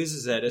nobody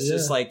uses it. It's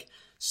just like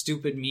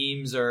stupid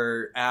memes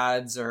or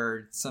ads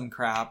or some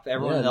crap.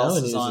 Everyone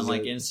else is on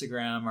like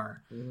Instagram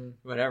or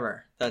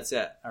whatever. That's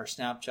it. Or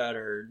Snapchat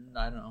or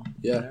I don't know.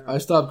 Yeah, whatever. I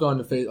stopped going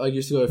to Facebook. I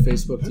used to go to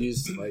Facebook to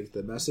use like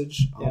the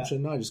message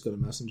option. Now I just go to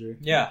Messenger.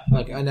 Yeah.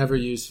 Like I never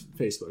use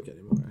Facebook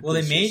anymore. Well,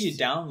 they made you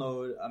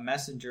download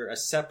a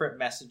separate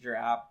Messenger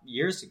app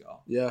years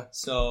ago. Yeah.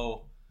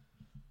 So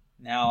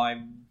now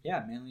I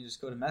mainly just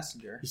go to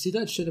Messenger. You see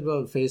that shit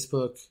about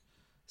Facebook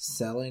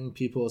selling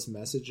people's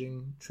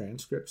messaging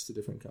transcripts to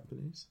different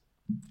companies?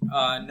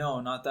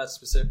 No, not that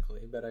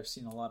specifically, but I've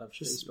seen a lot of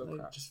Facebook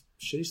crap. Just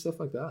shitty stuff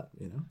like that,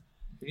 you know?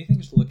 Who do you think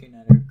is looking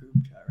at our group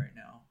chat right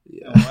now?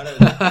 Yeah. What are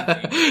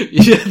they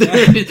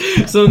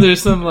thinking?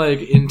 There's some like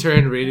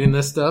intern reading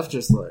this stuff,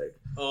 just like,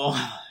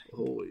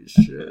 holy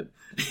shit.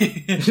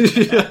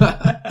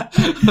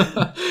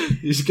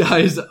 These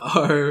guys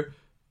are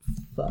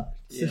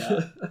fucked.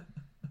 Yeah.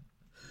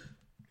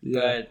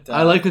 Yeah. But,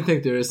 I like to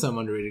think there is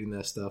someone reading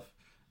this stuff.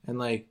 And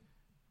like,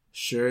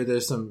 sure,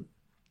 there's some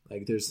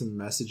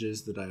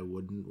messages that I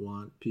wouldn't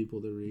want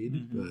people to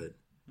read, but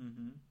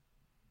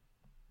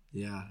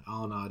yeah,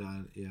 all in all,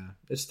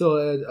 it's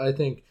still. I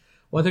think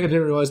one thing I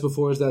didn't realize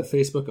before is that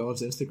Facebook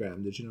owns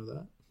Instagram. Did you know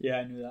that? Yeah,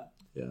 I knew that.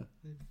 Yeah.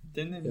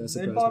 Didn't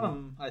they bought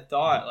them? I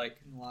thought like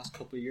in the last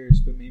couple of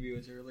years, but maybe it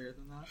was earlier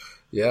than that.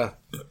 Yeah,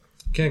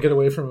 can't get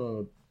away from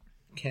them.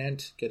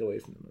 Can't get away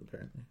from them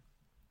apparently.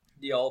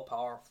 The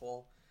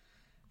all-powerful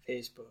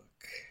Facebook.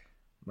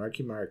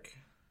 Marky Mark.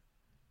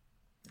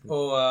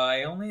 Oh,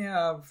 I only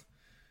have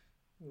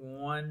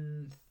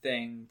one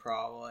thing,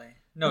 probably.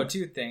 No,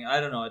 2 things. I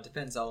don't know. It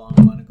depends how long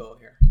I want to go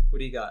here. What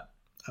do you got?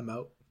 I'm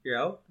out. You're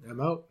out? I'm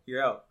out.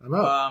 You're out. I'm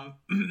out.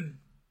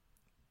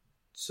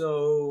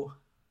 So,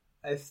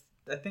 I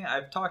think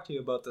I've talked to you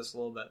about this a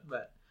little bit,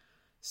 but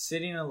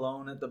sitting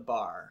alone at the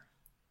bar,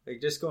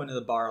 like just going to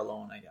the bar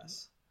alone, I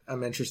guess.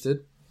 I'm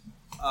interested.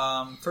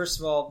 First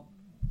of all,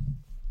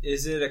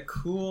 is it a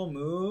cool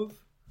move,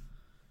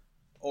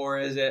 or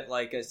is it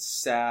like a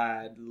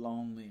sad,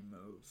 lonely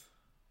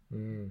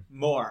move?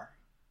 More.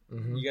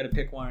 Mm-hmm. You got to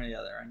pick one or the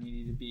other, and you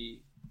need to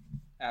be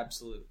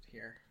absolute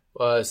here.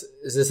 Is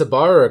this a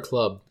bar or a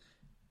club?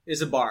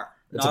 It's a bar,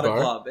 It's not a bar?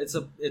 club. It's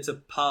a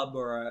pub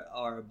or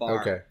a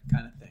bar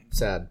kind of thing.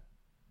 Sad.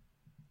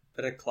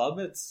 But a club,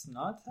 it's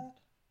not that.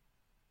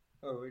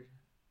 Or would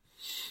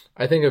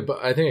I think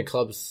a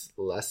club's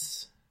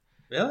less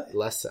really?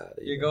 sad.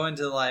 You're going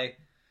to like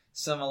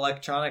some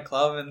electronic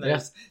club and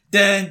there's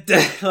dun, dun,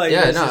 like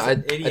Yeah, there's no, just I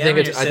an think EDM and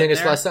it's you're sitting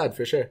there. less sad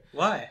for sure.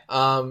 Why?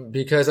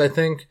 Because I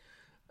think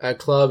at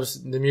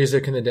clubs the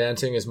music and the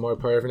dancing is more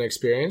part of an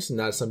experience and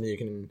not something you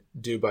can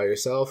do by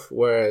yourself.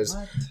 Whereas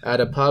What?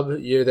 at a pub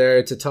you're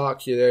there to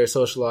talk, you're there to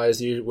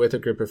socialize, you're with a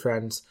group of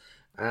friends,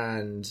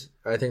 and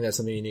I think that's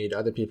something you need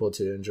other people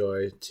to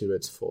enjoy to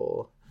its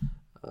full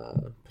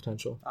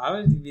potential. I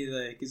would be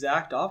the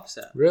exact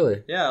opposite.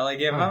 Really? Yeah, like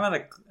if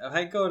if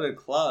I go to a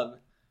club,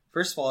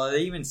 first of all, are there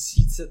even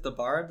seats at the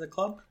bar at the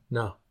club?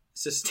 No.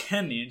 It's just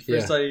standing. First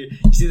Yeah. of all, you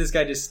see this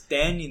guy just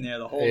standing there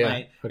the whole Yeah,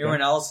 night. okay.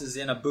 Everyone else is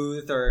in a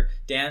booth or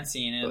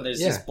dancing, and there's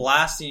Yeah. just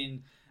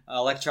blasting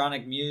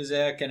electronic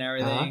music and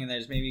everything, Uh-huh. and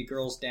there's maybe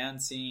girls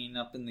dancing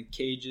up in the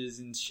cages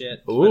and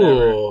shit.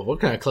 Whatever. Ooh, what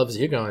kind of clubs are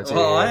you going to?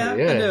 Well, I've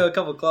been to a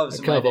couple clubs.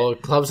 A in my couple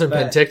day. clubs in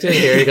But- Penticton.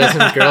 Here you got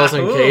some girls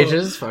in Ooh.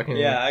 cages. Fucking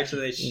Yeah,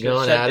 actually, they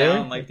Going shut at her?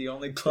 down like the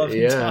only club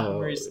in Yeah, town oh,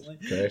 recently.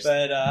 Christ.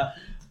 But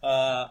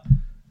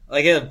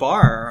like at a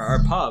bar or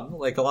a pub,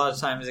 like a lot of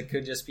times it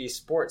could just be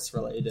sports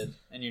related,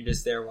 and you're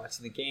just there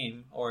watching the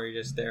game, or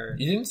you're just there.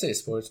 You didn't say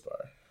sports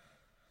bar.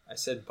 I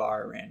said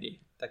bar, Randy.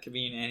 That could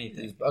mean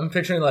anything. I'm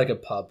picturing like a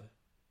pub.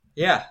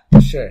 Yeah,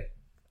 Sure.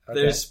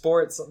 Okay. there's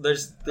sports.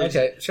 There's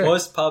Okay, sure.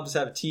 Most pubs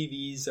have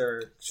TVs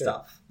or Sure.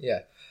 stuff. Yeah.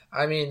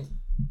 I mean,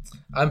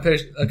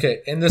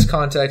 okay, in this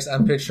context,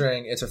 I'm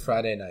picturing it's a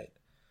Friday night.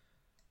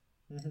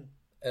 Mhm.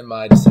 In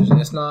my decision.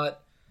 It's not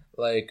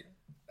like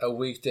a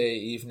weekday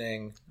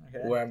evening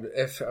Okay. where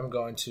if I'm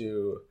going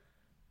to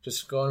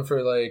just going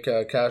for like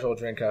a casual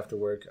drink after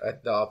work.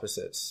 The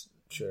opposite's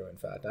true, in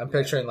fact. I'm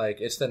picturing like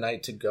it's the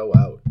night to go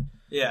out.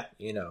 Yeah,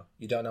 You know,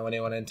 you don't know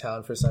anyone in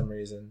town for some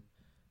reason.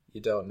 You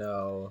don't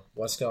know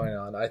what's going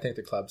on. I think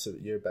the club's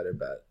your better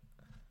bet.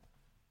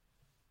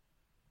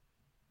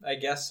 I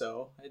guess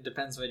so. It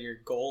depends what your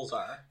goals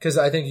are. Because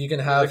I think you can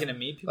You're have, looking to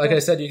meet people. like I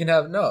said, you can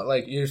have, no,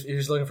 like you're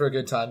just looking for a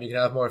good time. You can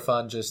have more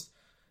fun. Just,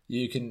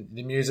 the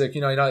music,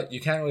 you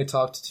can't really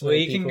talk to too well,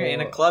 many you can people.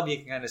 in a club. You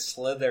can kind of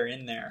slither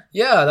in there.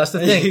 Yeah, that's the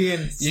thing.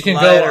 You can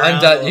slide go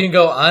around a you can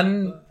go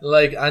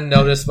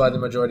unnoticed by the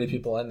majority of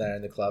people in there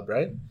in the club,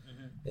 right?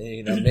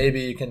 And,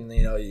 maybe you can,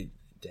 you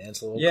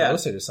dance a little Yeah.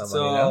 closer to someone,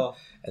 So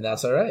and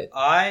that's all right.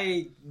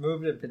 I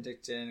moved to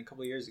Penticton a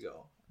couple years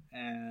ago,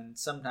 and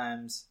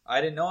sometimes I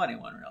didn't know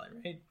anyone really,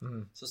 right?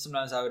 Mhm. So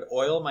sometimes I would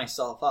oil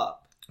myself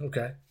up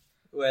Okay.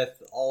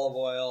 with olive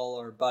oil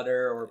or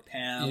butter or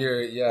Pam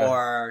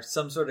or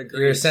some sort of grease.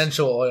 Your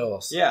essential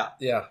oils. Yeah.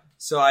 Yeah.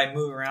 So I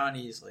move around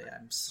easily.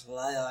 I'm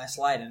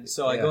sliding.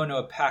 So I Yeah. go into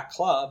a packed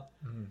club.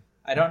 Mhm.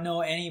 I don't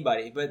know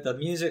anybody, but the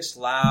music's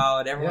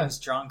loud. Everyone's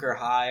drunk or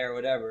high or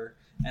whatever.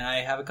 And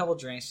I have a couple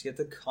drinks to get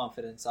the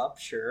confidence up,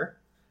 sure.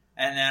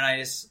 And then I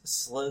just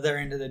slither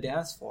into the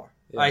dance floor.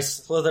 Yeah. I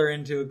slither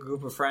into a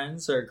group of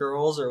friends or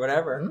girls or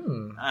whatever.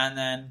 Mm. And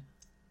then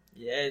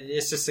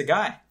it's just a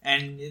guy.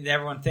 And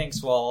everyone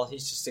thinks, well,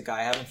 he's just a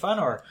guy having fun.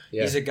 Or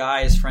he's a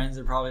guy, his friends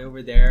are probably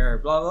over there or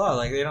blah, blah, blah.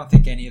 Like, they don't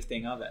think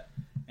anything of it.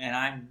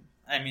 And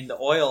the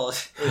oil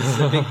is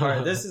a big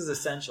part. This is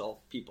essential,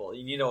 people.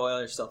 You need to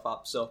oil yourself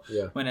up. So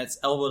when it's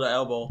elbow to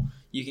elbow,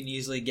 you can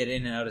easily get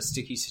in and out of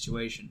sticky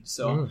situations.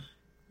 So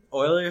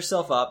oil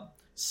yourself up,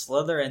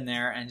 slither in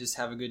there, and just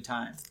have a good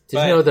time.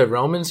 Did you know the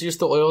Romans used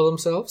to oil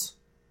themselves?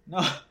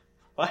 No.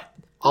 What?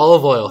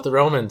 Olive oil. The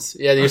Romans.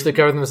 Yeah, they used to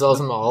cover themselves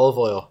in olive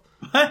oil.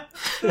 What?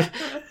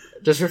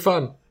 Just for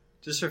fun.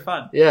 Just for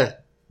fun. Yeah.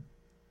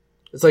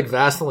 It's like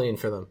Vaseline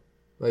for them.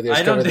 Like they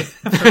just I don't cover do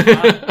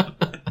that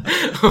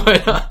for fun.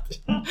 Why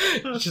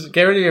not? Just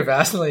get rid of your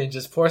Vaseline and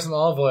just pour some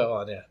olive oil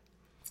on you.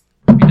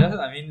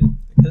 I mean,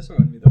 this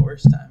wouldn't be the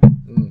worst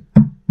time.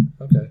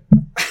 Okay.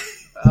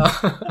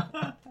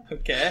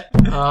 Okay.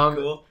 Um,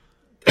 Cool.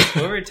 What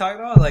were we talking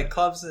about? Like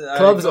clubs?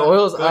 Clubs,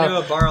 oils. Go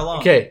to a bar alone.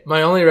 Okay,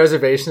 my only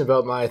reservation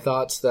about my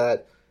thoughts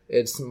that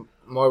it's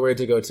more weird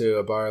to go to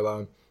a bar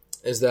alone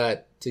is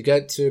that to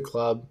get to a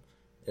club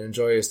and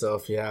enjoy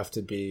yourself, you have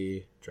to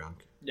be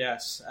drunk.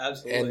 Yes,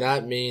 absolutely. And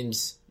that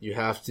means you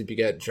have to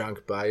get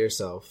drunk by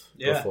yourself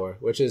before,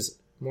 which is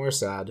more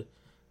sad,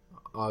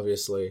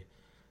 obviously.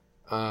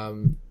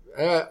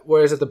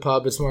 Whereas at the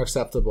pub, it's more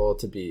acceptable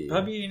to be.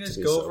 Pub, you can just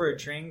be go sober. for a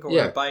drink or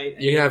Yeah, a bite.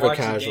 And you can have a watch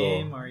casual.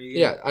 game, or you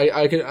Yeah,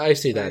 I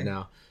see that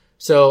now.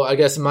 So I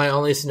guess my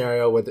only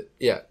scenario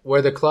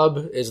where the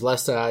club is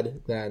less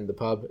sad than the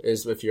pub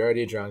is if you're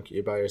already drunk,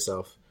 you're by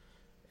yourself,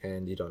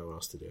 and you don't know what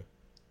else to do.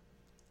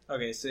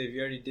 Okay, so you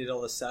already did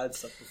all the sad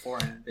stuff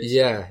beforehand. Basically.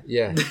 Yeah.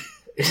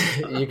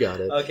 You got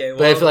it. Okay,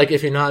 but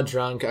if you're not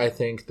drunk, I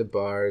think the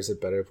bar is a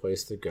better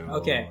place to go.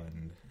 Okay.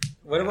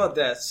 What about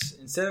this?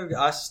 Instead of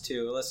us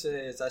two, let's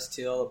say it's us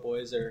two, all the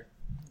boys are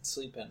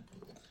sleeping.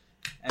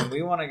 And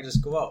we want to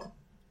just go out.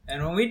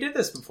 And when we did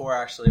this before,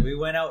 actually, we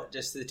went out,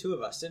 just the two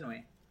of us, didn't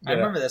we? I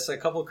remember this a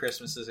couple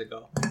Christmases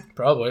ago.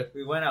 Probably.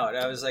 We went out.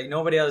 I was like,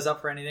 nobody else up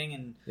for anything.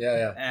 And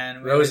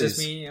And it was just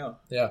me and you.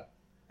 Yeah.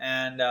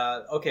 And,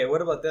 okay,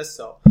 what about this,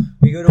 though?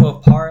 We go to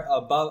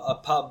a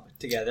pub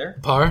together.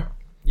 Par?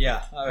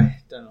 Yeah. I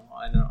don't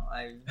know.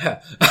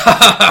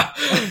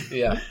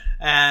 Yeah.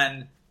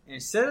 And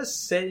instead of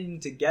sitting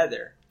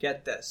together,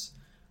 get this,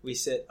 we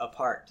sit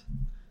apart.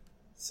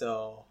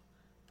 So,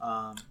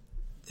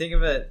 think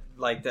of it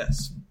like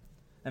this.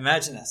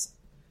 Imagine this.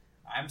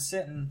 I'm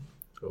sitting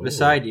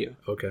beside you.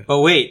 Okay.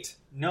 But wait.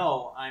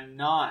 No, I'm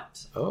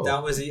not. Oh.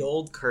 That was the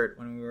old Kurt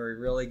when we were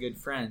really good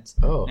friends.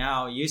 Oh.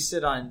 Now, you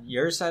sit on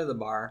your side of the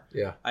bar.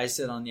 Yeah. I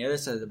sit on the other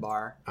side of the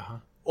bar. Uh-huh.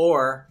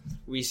 Or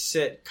we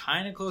sit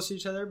kind of close to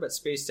each other but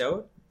spaced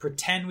out.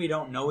 Pretend we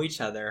don't know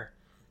each other.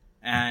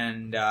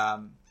 And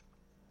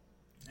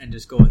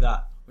just go with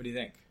that. What do you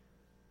think?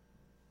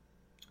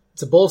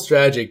 It's a bold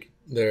strategy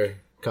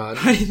there, Cod.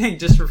 What do you think?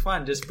 Just for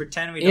fun, just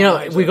pretend we don't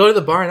know each we other. go to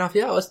the bar enough.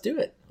 Yeah, let's do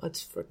it.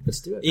 Let's do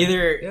it.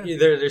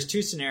 Either there's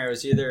two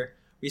scenarios. Either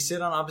we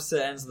sit on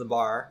opposite ends of the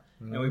bar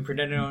and we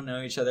pretend we don't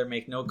know each other,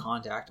 make no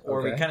contact,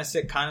 or we kind of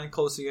sit kind of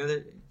close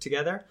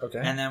together,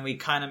 and then we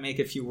kind of make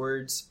a few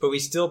words, but we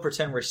still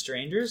pretend we're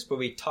strangers, but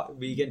we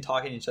begin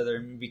talking to each other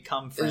and we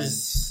become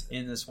friends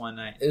in this one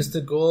night. Is the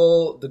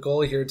goal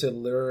here to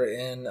lure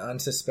in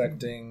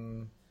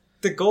unsuspecting?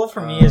 The goal for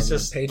me is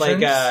just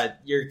patrons? like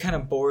you're kind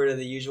of bored of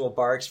the usual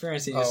bar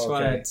experience. You just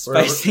want to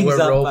spice we're things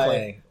up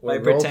role-playing. by We're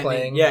pretending.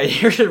 role-playing, Yeah,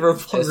 you're role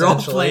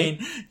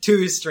playing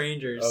two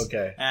strangers.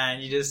 Okay.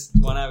 And you just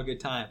want to have a good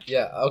time.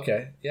 Yeah.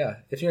 Okay. Yeah.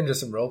 If you're into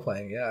some role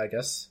playing, yeah, I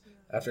guess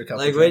after a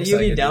couple. Like, drinks, would you I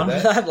be could down do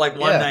for that? Like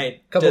one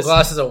night, a couple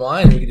glasses of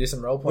wine, we could do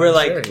some role playing. we're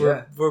like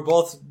sure, we're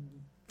both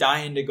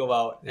dying to go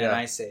out, and Yeah.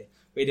 I say,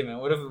 "Wait a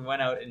minute, what if we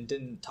went out and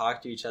didn't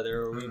talk to each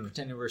other, or we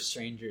pretended we're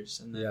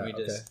strangers, and then Yeah,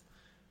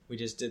 we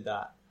just did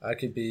that." I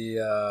could be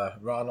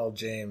Ronald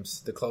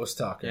James, the close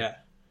talker. Yeah.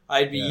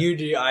 I'd be we'd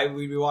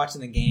be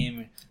watching the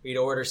game. We'd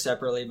order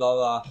separately, blah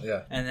blah.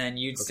 Yeah. And then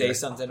you'd say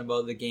something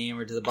about the game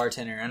or to the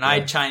bartender, and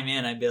I'd chime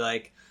in. I'd be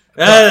like,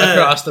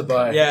 across the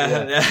bar.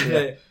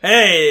 Yeah.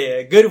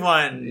 Hey, good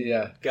one.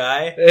 Yeah.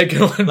 Guy. Hey,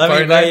 good one. Let me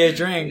partner. buy you a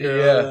drink.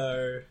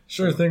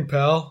 Sure thing,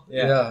 pal.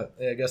 Yeah.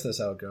 Yeah. I guess that's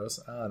how it goes.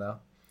 I don't know.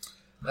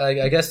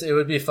 I guess it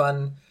would be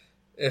fun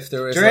if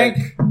there was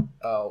Drink.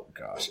 Oh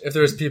gosh, if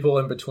there was people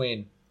in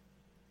between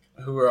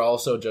who were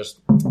also just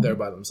there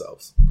by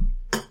themselves.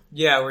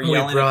 Yeah, we're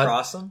yelling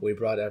across them. We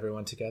brought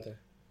everyone together.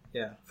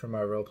 Yeah. From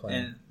our role playing.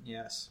 And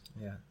yes.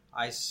 Yeah.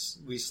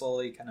 We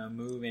slowly kind of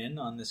move in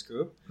on this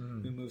group.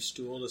 We move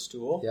stool to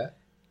stool. Yeah.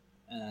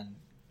 And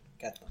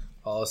get them.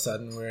 All of a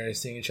sudden, we're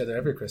seeing each other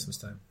every Christmas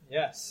time.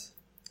 Yes.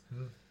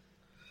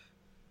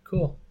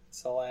 Cool.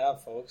 That's all I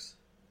have, folks.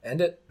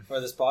 End it. For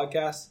this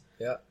podcast.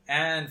 Yeah.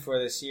 And for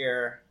this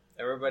year.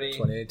 Everybody,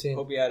 2018.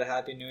 Hope you had a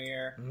happy new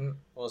year. Mm-hmm.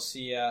 We'll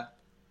see ya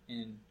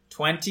in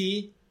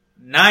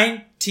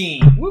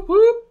 2019. Whoop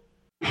whoop.